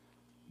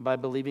 By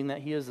believing that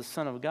he is the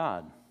Son of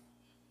God.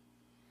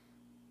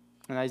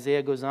 And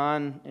Isaiah goes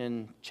on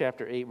in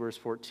chapter 8, verse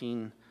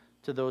 14,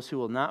 to those who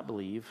will not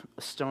believe,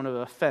 a stone of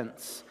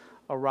offense,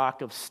 a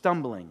rock of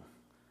stumbling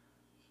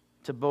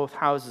to both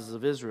houses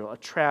of Israel, a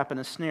trap and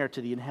a snare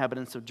to the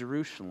inhabitants of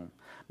Jerusalem.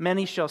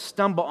 Many shall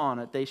stumble on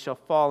it, they shall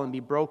fall and be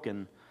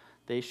broken,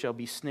 they shall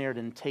be snared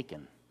and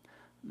taken.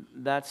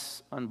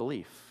 That's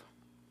unbelief.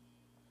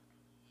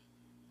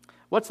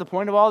 What's the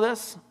point of all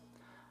this?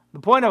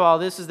 The point of all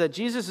this is that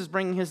Jesus is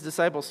bringing his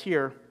disciples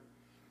here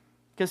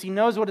because he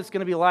knows what it's going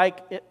to be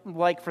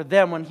like for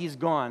them when he's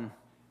gone.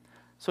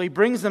 So he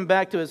brings them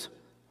back to his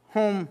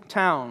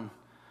hometown,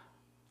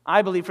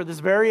 I believe, for this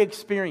very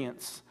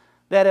experience,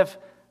 that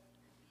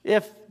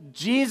If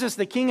Jesus,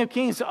 the King of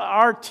Kings,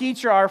 our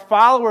teacher, our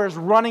follower, is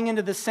running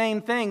into the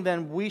same thing,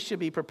 then we should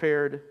be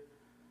prepared.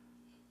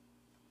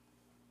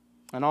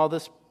 And all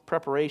this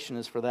preparation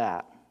is for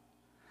that.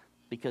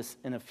 Because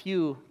in a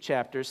few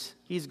chapters,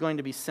 he's going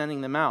to be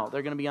sending them out.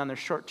 They're going to be on their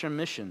short-term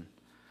mission.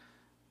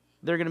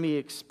 They're going to be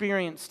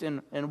experienced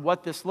in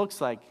what this looks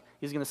like.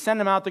 He's going to send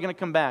them out. They're going to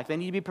come back. They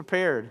need to be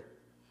prepared.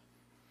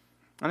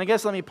 And I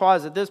guess let me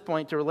pause at this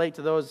point to relate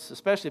to those,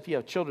 especially if you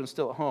have children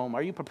still at home.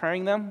 Are you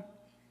preparing them?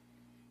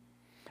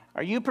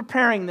 Are you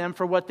preparing them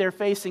for what they're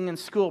facing in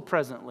school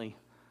presently?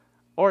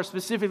 Or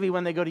specifically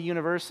when they go to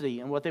university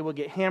and what they will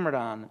get hammered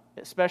on,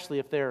 especially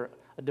if they're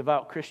a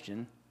devout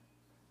Christian?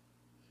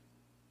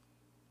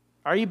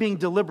 Are you being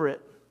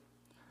deliberate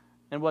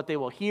in what they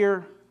will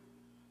hear,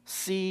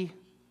 see,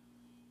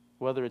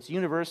 whether it's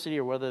university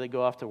or whether they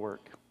go off to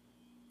work?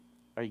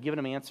 Are you giving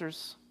them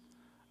answers?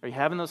 Are you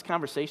having those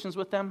conversations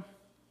with them?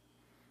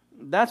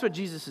 That's what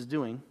Jesus is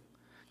doing,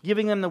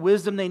 giving them the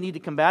wisdom they need to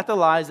combat the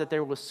lies that they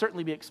will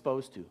certainly be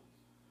exposed to.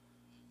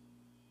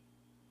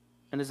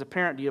 And as a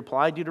parent, do you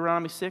apply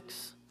Deuteronomy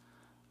 6?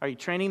 Are you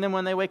training them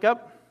when they wake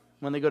up,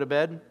 when they go to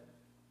bed,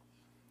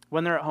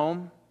 when they're at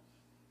home,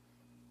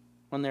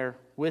 when they're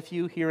with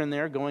you here and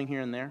there, going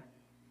here and there?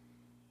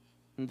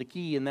 And the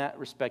key in that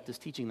respect is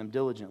teaching them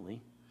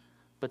diligently,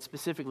 but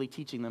specifically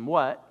teaching them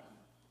what?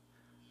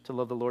 To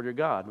love the Lord your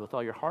God with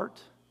all your heart,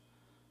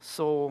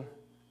 soul,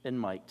 and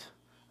might.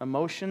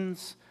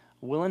 Emotions,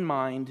 will and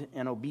mind,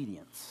 and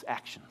obedience.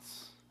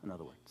 Actions, in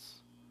other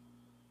words.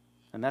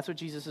 And that's what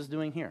Jesus is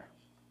doing here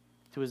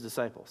to his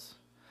disciples.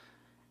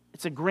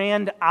 It's a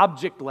grand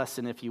object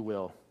lesson, if you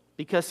will,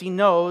 because he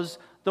knows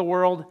the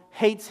world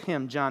hates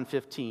him, John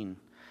 15.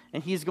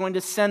 And he's going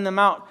to send them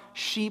out,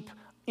 sheep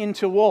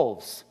into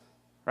wolves,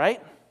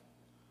 right?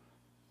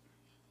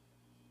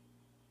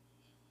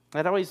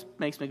 That always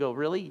makes me go,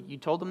 really? You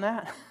told them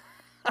that?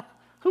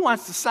 Who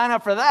wants to sign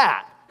up for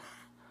that?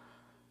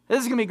 This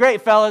is going to be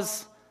great,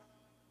 fellas.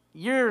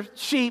 You're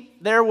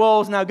sheep, they're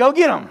wolves, now go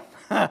get them.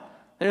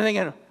 They're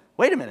thinking,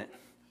 wait a minute,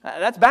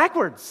 that's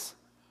backwards.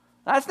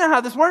 That's not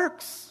how this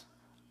works.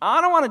 I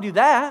don't want to do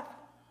that.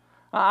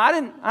 I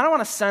don't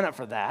want to sign up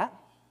for that.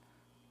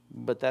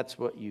 But that's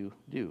what you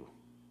do.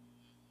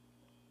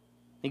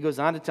 He goes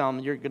on to tell them,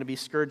 you're going to be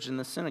scourged in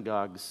the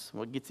synagogues.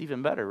 Well, it gets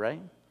even better,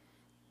 right?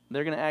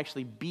 They're going to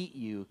actually beat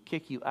you,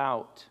 kick you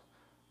out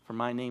for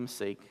my name's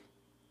sake.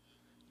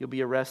 You'll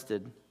be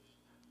arrested.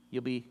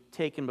 You'll be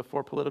taken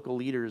before political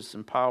leaders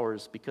and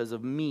powers because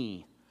of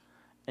me.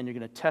 And you're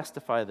going to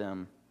testify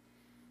them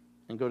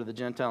and go to the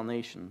Gentile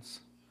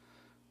nations.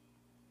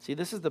 See,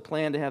 this is the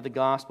plan to have the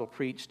gospel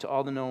preached to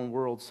all the known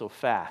world so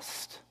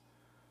fast.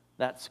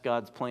 That's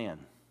God's plan.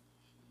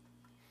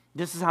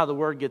 This is how the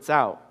word gets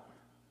out.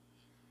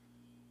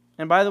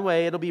 And by the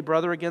way, it'll be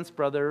brother against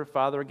brother,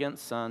 father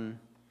against son,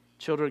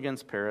 children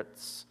against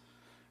parents.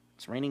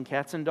 It's raining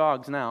cats and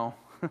dogs now.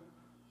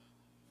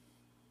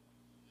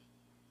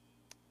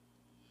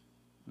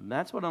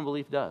 That's what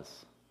unbelief does.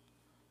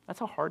 That's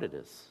how hard it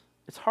is.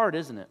 It's hard,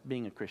 isn't it,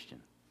 being a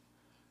Christian?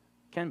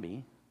 It can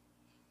be.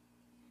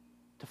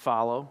 To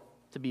follow,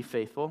 to be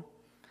faithful.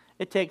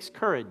 It takes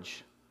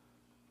courage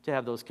to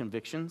have those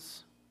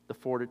convictions, the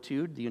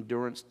fortitude, the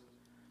endurance,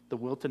 the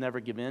will to never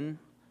give in,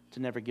 to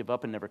never give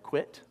up and never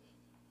quit.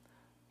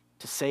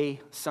 To say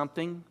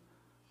something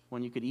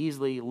when you could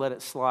easily let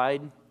it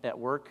slide at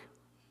work.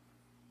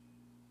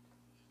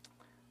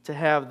 To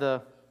have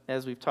the,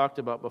 as we've talked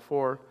about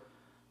before,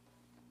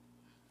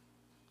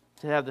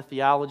 to have the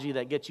theology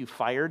that gets you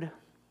fired.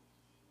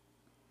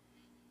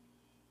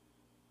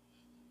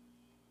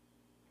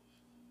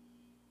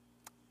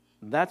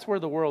 That's where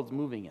the world's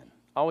moving in.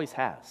 Always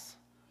has.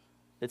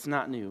 It's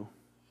not new.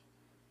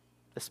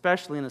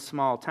 Especially in a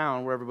small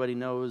town where everybody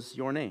knows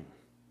your name.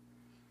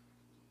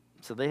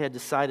 So they had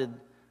decided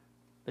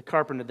the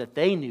carpenter that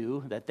they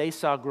knew, that they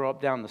saw grow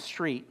up down the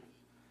street,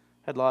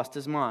 had lost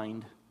his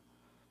mind,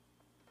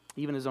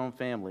 even his own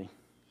family.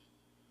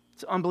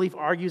 So unbelief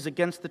argues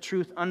against the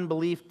truth.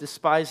 Unbelief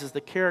despises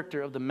the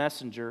character of the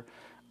messenger.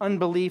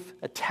 Unbelief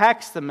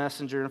attacks the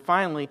messenger. And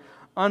finally,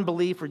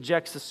 unbelief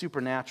rejects the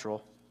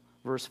supernatural.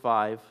 Verse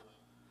 5.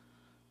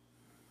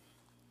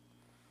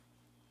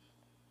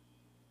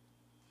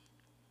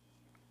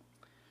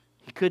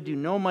 He could do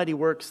no mighty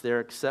works there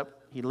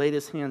except he laid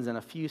his hands on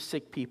a few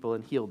sick people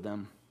and healed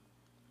them.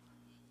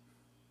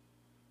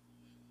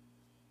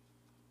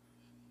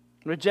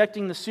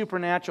 Rejecting the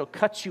supernatural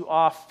cuts you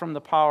off from the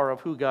power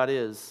of who God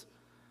is.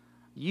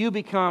 You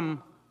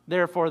become,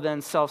 therefore,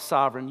 then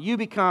self-sovereign. You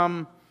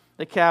become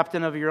the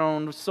captain of your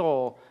own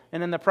soul.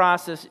 And in the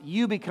process,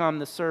 you become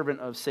the servant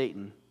of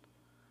Satan.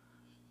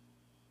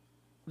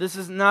 This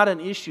is not an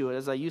issue,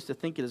 as I used to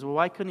think it is. Well,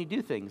 why couldn't he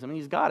do things? I mean,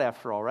 he's God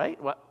after all, right?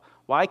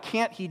 Why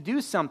can't he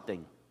do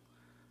something?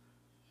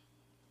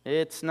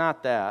 It's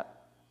not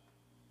that.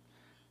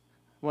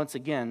 Once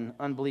again,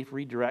 unbelief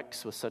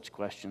redirects with such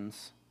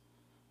questions.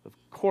 Of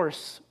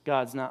course,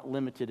 God's not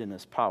limited in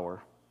his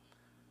power.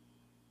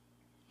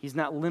 He's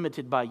not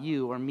limited by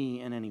you or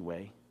me in any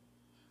way.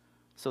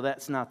 So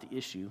that's not the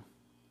issue.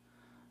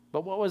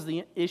 But what was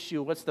the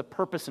issue? What's the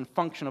purpose and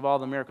function of all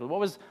the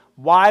miracles?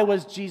 Why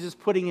was Jesus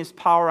putting his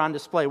power on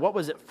display? What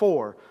was it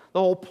for? The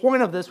whole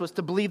point of this was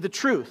to believe the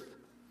truth.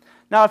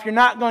 Now, if you're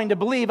not going to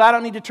believe, I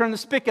don't need to turn the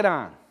spigot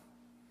on.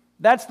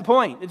 That's the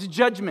point. It's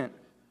judgment.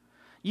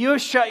 You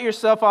have shut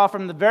yourself off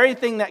from the very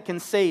thing that can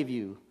save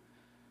you.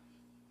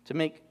 To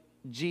make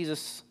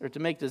Jesus, or to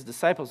make his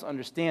disciples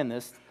understand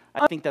this,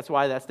 I think that's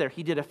why that's there.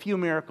 He did a few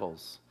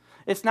miracles.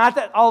 It's not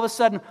that all of a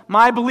sudden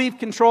my belief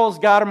controls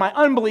God or my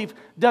unbelief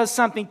does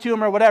something to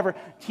him or whatever.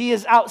 He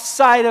is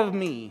outside of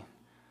me.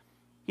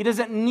 He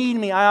doesn't need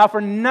me. I offer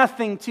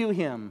nothing to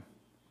him.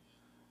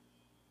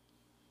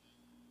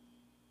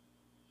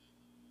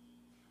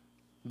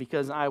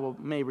 Because I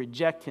may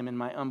reject him in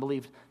my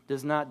unbelief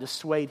does not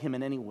dissuade him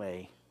in any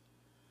way.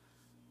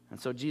 And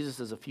so Jesus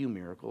does a few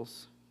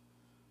miracles.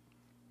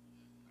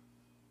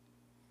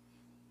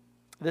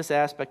 This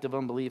aspect of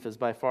unbelief is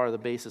by far the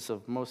basis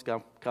of most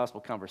gospel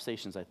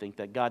conversations, I think,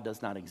 that God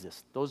does not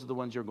exist. Those are the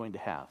ones you're going to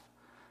have.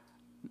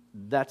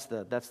 That's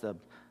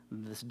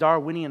this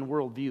Darwinian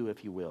worldview,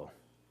 if you will.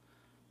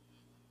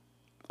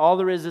 All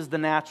there is the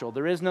natural.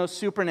 There is no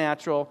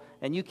supernatural,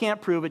 and you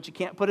can't prove it. You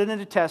can't put it in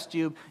a test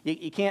tube.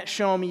 You can't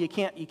show me. You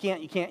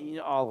can't,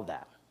 all of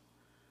that.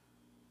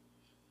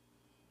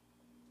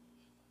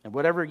 And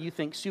whatever you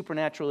think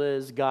supernatural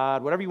is,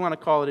 God, whatever you want to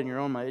call it in your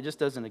own mind, it just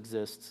doesn't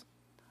exist.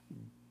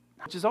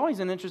 Which is always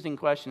an interesting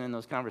question in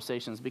those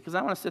conversations, because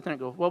I want to sit there and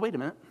go, well, wait a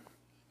minute.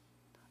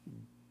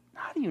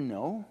 How do you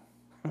know?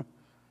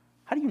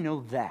 How do you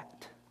know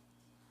that?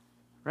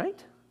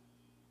 Right?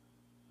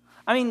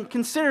 I mean,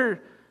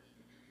 consider,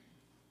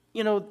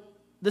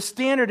 the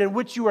standard in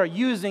which you are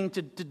using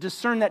to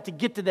discern that, to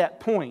get to that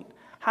point.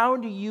 How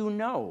do you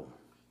know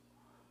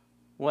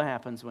what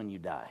happens when you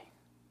die?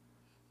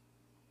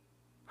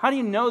 How do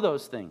you know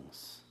those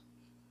things?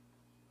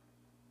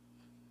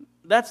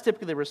 That's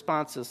typically the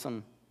response of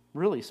some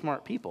really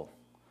smart people.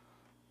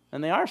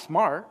 And they are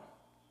smart.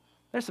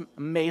 There's some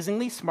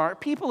amazingly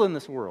smart people in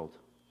this world.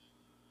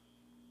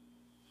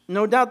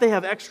 No doubt they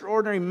have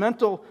extraordinary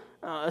mental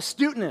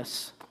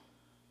astuteness.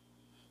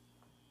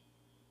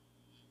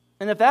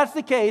 And if that's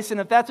the case,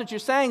 and if that's what you're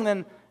saying,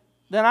 then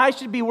I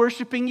should be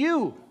worshiping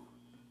you.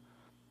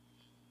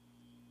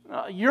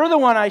 You're the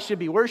one I should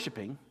be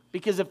worshiping,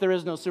 because if there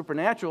is no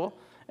supernatural,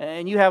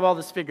 and you have all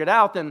this figured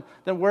out, then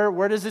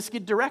where does this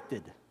get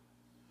directed?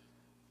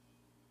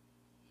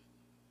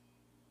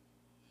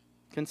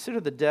 Consider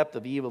the depth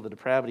of evil, the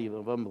depravity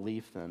of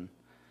unbelief, then.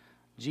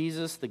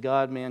 Jesus, the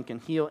God-man, can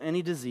heal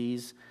any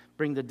disease,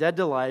 bring the dead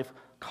to life,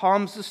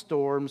 calms the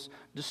storms,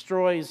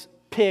 destroys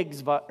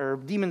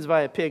demons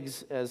via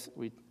pigs, as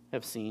we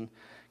have seen,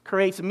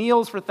 creates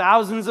meals for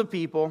thousands of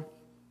people,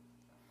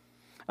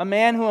 a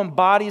man who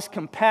embodies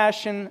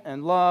compassion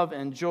and love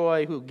and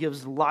joy, who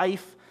gives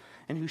life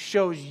and who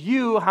shows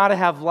you how to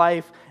have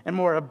life and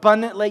more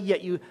abundantly,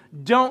 yet you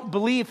don't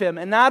believe him.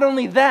 And not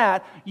only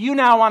that, you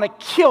now want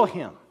to kill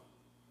him.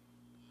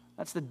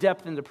 That's the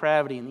depth and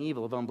depravity and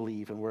evil of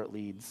unbelief and where it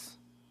leads.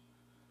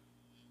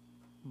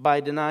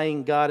 By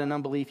denying God and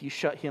unbelief, you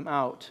shut him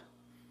out.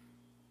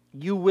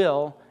 You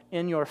will,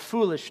 in your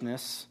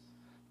foolishness,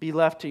 be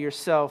left to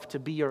yourself to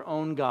be your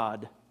own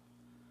God.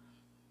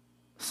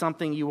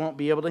 Something you won't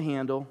be able to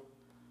handle,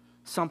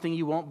 something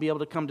you won't be able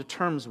to come to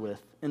terms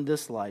with in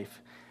this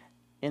life.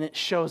 And it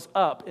shows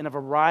up in a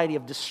variety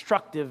of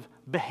destructive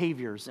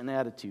behaviors and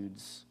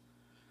attitudes.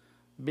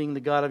 Being the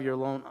God of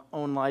your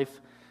own life,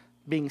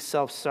 being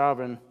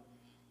self-sovereign,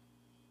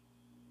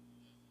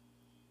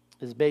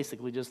 is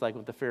basically just like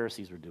what the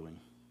Pharisees were doing.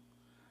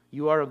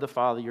 You are of the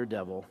Father, your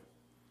devil,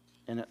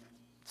 and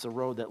it's a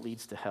road that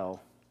leads to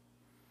hell.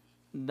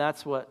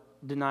 That's what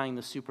denying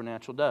the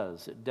supernatural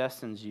does. It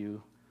destines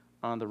you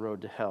on the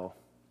road to hell.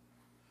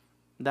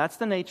 That's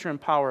the nature and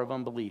power of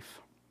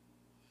unbelief.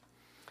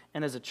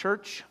 And as a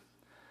church,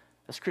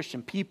 as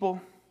Christian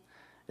people,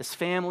 as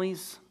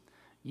families,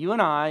 you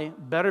and I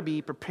better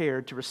be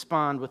prepared to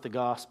respond with the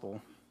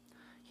gospel.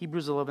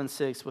 Hebrews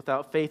 11:6,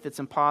 without faith it's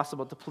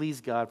impossible to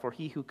please God, for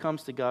he who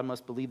comes to God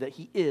must believe that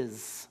he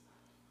is,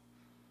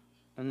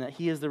 and that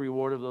he is the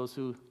reward of those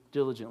who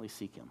diligently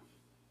seek him.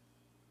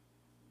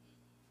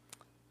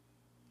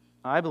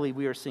 I believe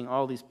we are seeing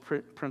all these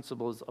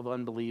principles of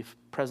unbelief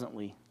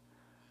presently,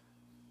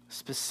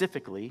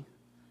 specifically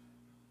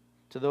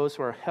to those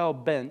who are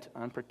hell-bent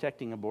on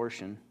protecting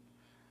abortion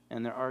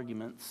and their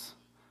arguments.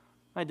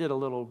 I did a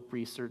little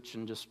research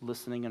and just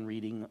listening and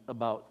reading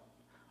about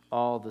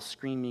all the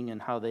screaming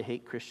and how they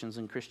hate Christians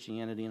and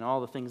Christianity and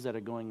all the things that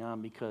are going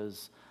on,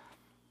 because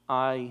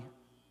I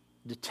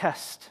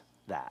detest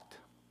that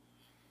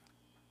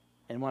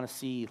and want to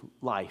see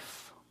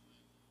life.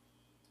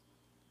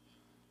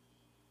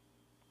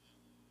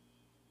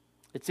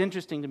 It's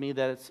interesting to me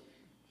that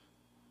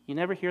you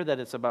never hear that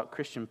it's about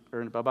Christian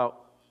or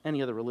about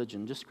any other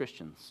religion, just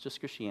Christians, just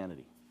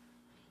Christianity.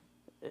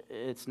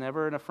 It's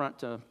never an affront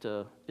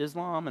to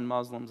Islam and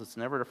Muslims. It's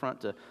never an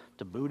affront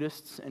to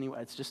Buddhists. Anyway,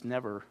 it's just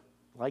never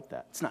like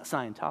that. It's not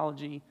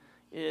Scientology.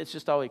 It's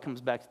just always comes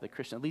back to the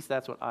Christian. At least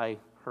that's what I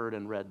heard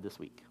and read this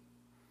week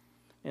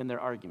in their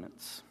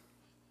arguments.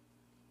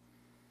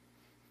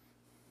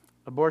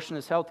 Abortion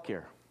is health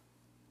care.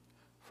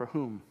 For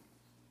whom?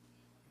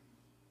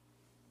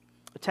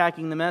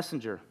 Attacking the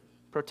messenger.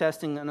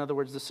 Protesting, in other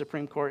words, the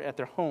Supreme Court at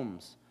their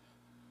homes.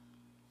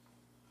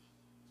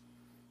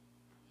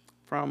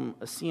 From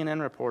a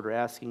CNN reporter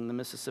asking the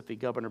Mississippi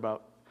governor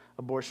about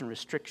abortion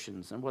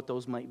restrictions and what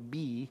those might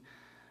be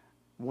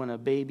when a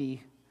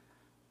baby,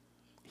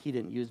 he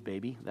didn't use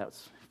baby,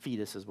 that's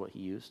fetus is what he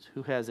used,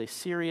 who has a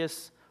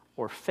serious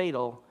or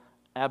fatal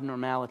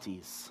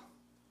abnormalities.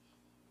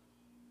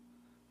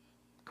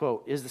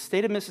 Quote, is the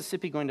state of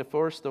Mississippi going to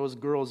force those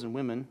girls and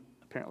women,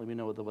 apparently we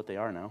know what they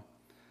are now,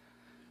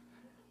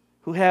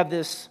 who have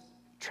this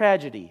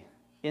tragedy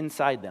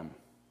inside them,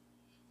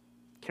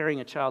 carrying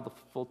a child the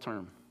full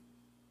term?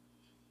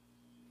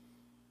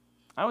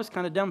 I was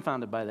kind of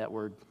dumbfounded by that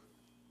word.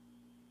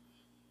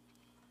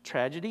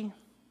 Tragedy?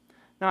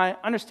 Now, I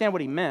understand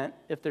what he meant,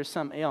 if there's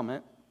some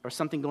ailment or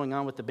something going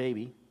on with the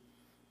baby.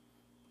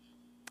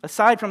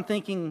 Aside from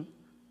thinking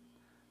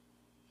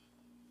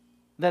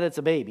that it's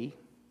a baby,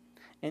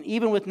 and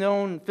even with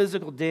known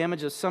physical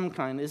damage of some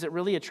kind, is it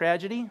really a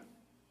tragedy?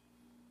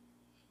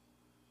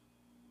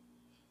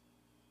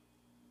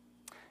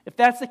 If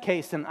that's the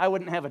case, then I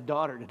wouldn't have a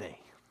daughter today.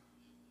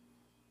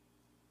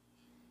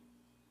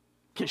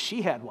 Because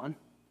she had one.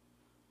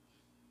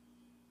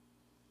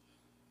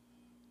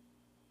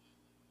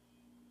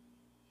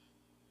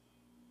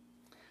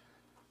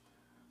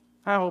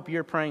 I hope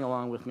you're praying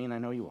along with me, and I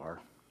know you are,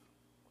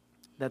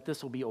 that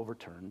this will be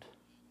overturned.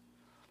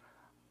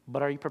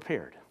 But are you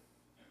prepared?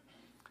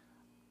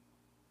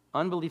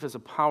 Unbelief is a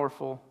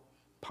powerful,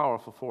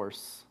 powerful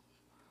force.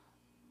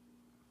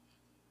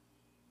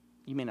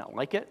 You may not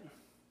like it.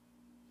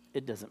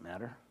 It doesn't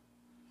matter.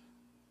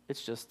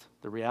 It's just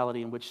the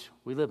reality in which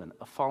we live in,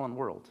 a fallen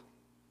world.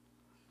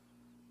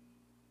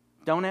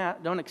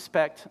 Don't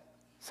expect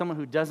someone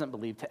who doesn't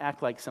believe to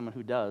act like someone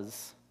who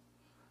does.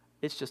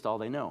 It's just all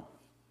they know.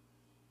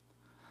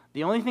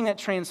 The only thing that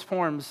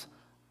transforms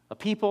a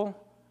people,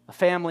 a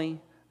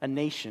family, a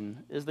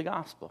nation is the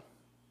gospel.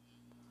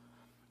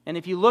 And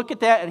if you look at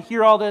that and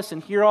hear all this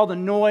and hear all the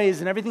noise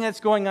and everything that's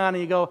going on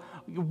and you go,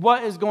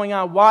 what is going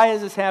on? Why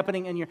is this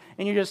happening? And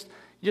you're just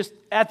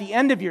at the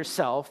end of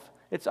yourself,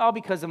 it's all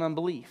because of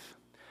unbelief.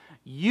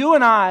 You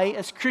and I,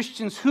 as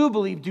Christians who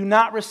believe, do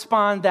not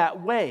respond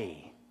that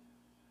way.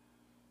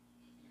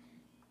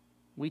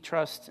 We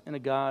trust in a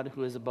God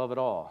who is above it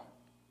all,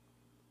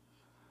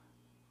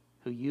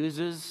 who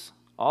uses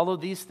all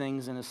of these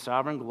things in His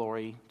sovereign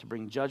glory to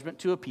bring judgment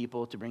to a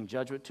people, to bring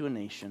judgment to a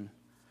nation.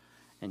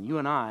 And you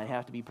and I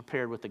have to be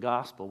prepared with the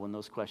gospel when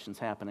those questions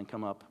happen and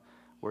come up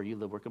where you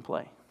live, work, and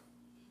play.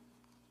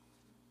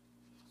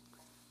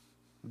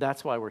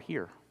 That's why we're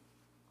here.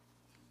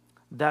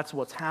 That's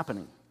what's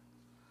happening.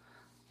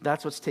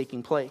 That's what's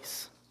taking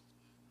place.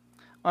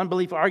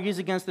 Unbelief argues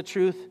against the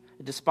truth.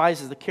 It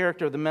despises the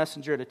character of the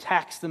messenger. It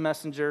attacks the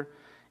messenger.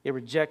 It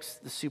rejects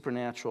the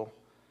supernatural.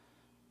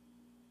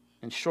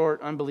 In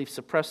short, unbelief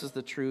suppresses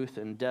the truth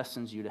and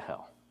destines you to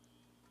hell.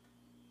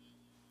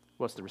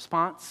 What's the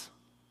response?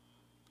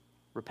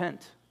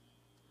 Repent.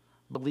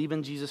 Believe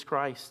in Jesus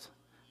Christ.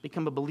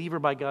 Become a believer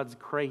by God's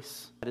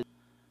grace.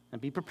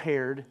 And be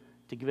prepared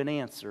to give an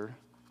answer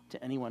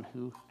to anyone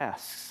who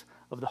asks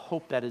of the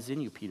hope that is in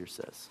you, Peter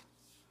says.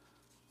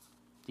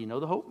 Do you know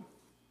the hope?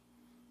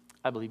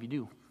 I believe you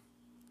do.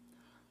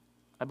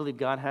 I believe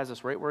God has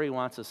us right where He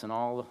wants us in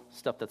all the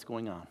stuff that's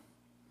going on.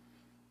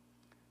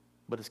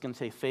 But it's going to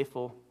take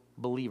faithful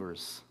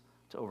believers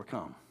to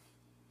overcome,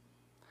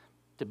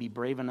 to be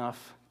brave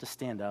enough to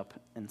stand up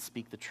and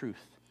speak the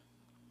truth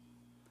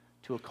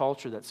to a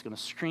culture that's going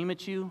to scream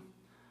at you,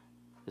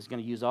 is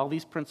going to use all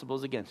these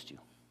principles against you.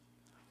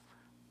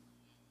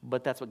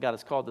 But that's what God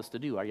has called us to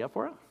do. Are you up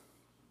for it?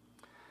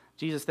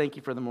 Jesus, thank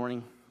you for the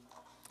morning.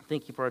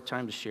 Thank you for our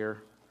time to share.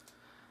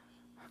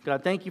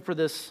 God, thank you for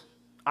this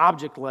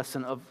object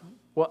lesson of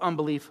what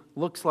unbelief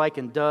looks like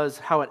and does,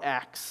 how it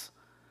acts.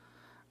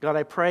 God,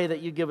 I pray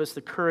that you give us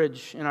the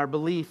courage in our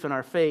belief and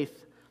our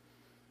faith,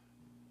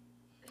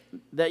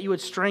 that you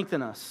would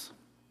strengthen us,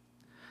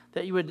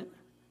 that you would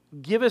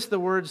give us the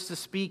words to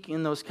speak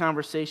in those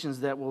conversations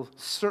that will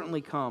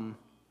certainly come,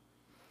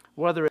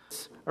 whether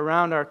it's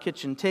around our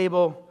kitchen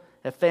table,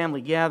 at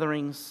family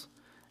gatherings,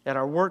 at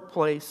our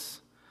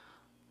workplace.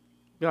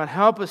 God,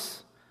 help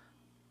us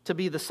to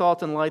be the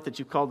salt and light that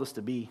you've called us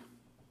to be.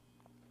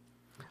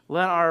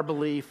 Let our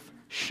belief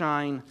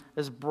shine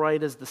as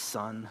bright as the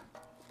sun,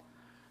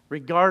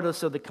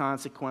 regardless of the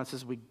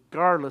consequences,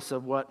 regardless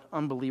of what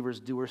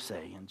unbelievers do or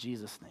say. In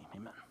Jesus' name,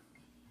 amen.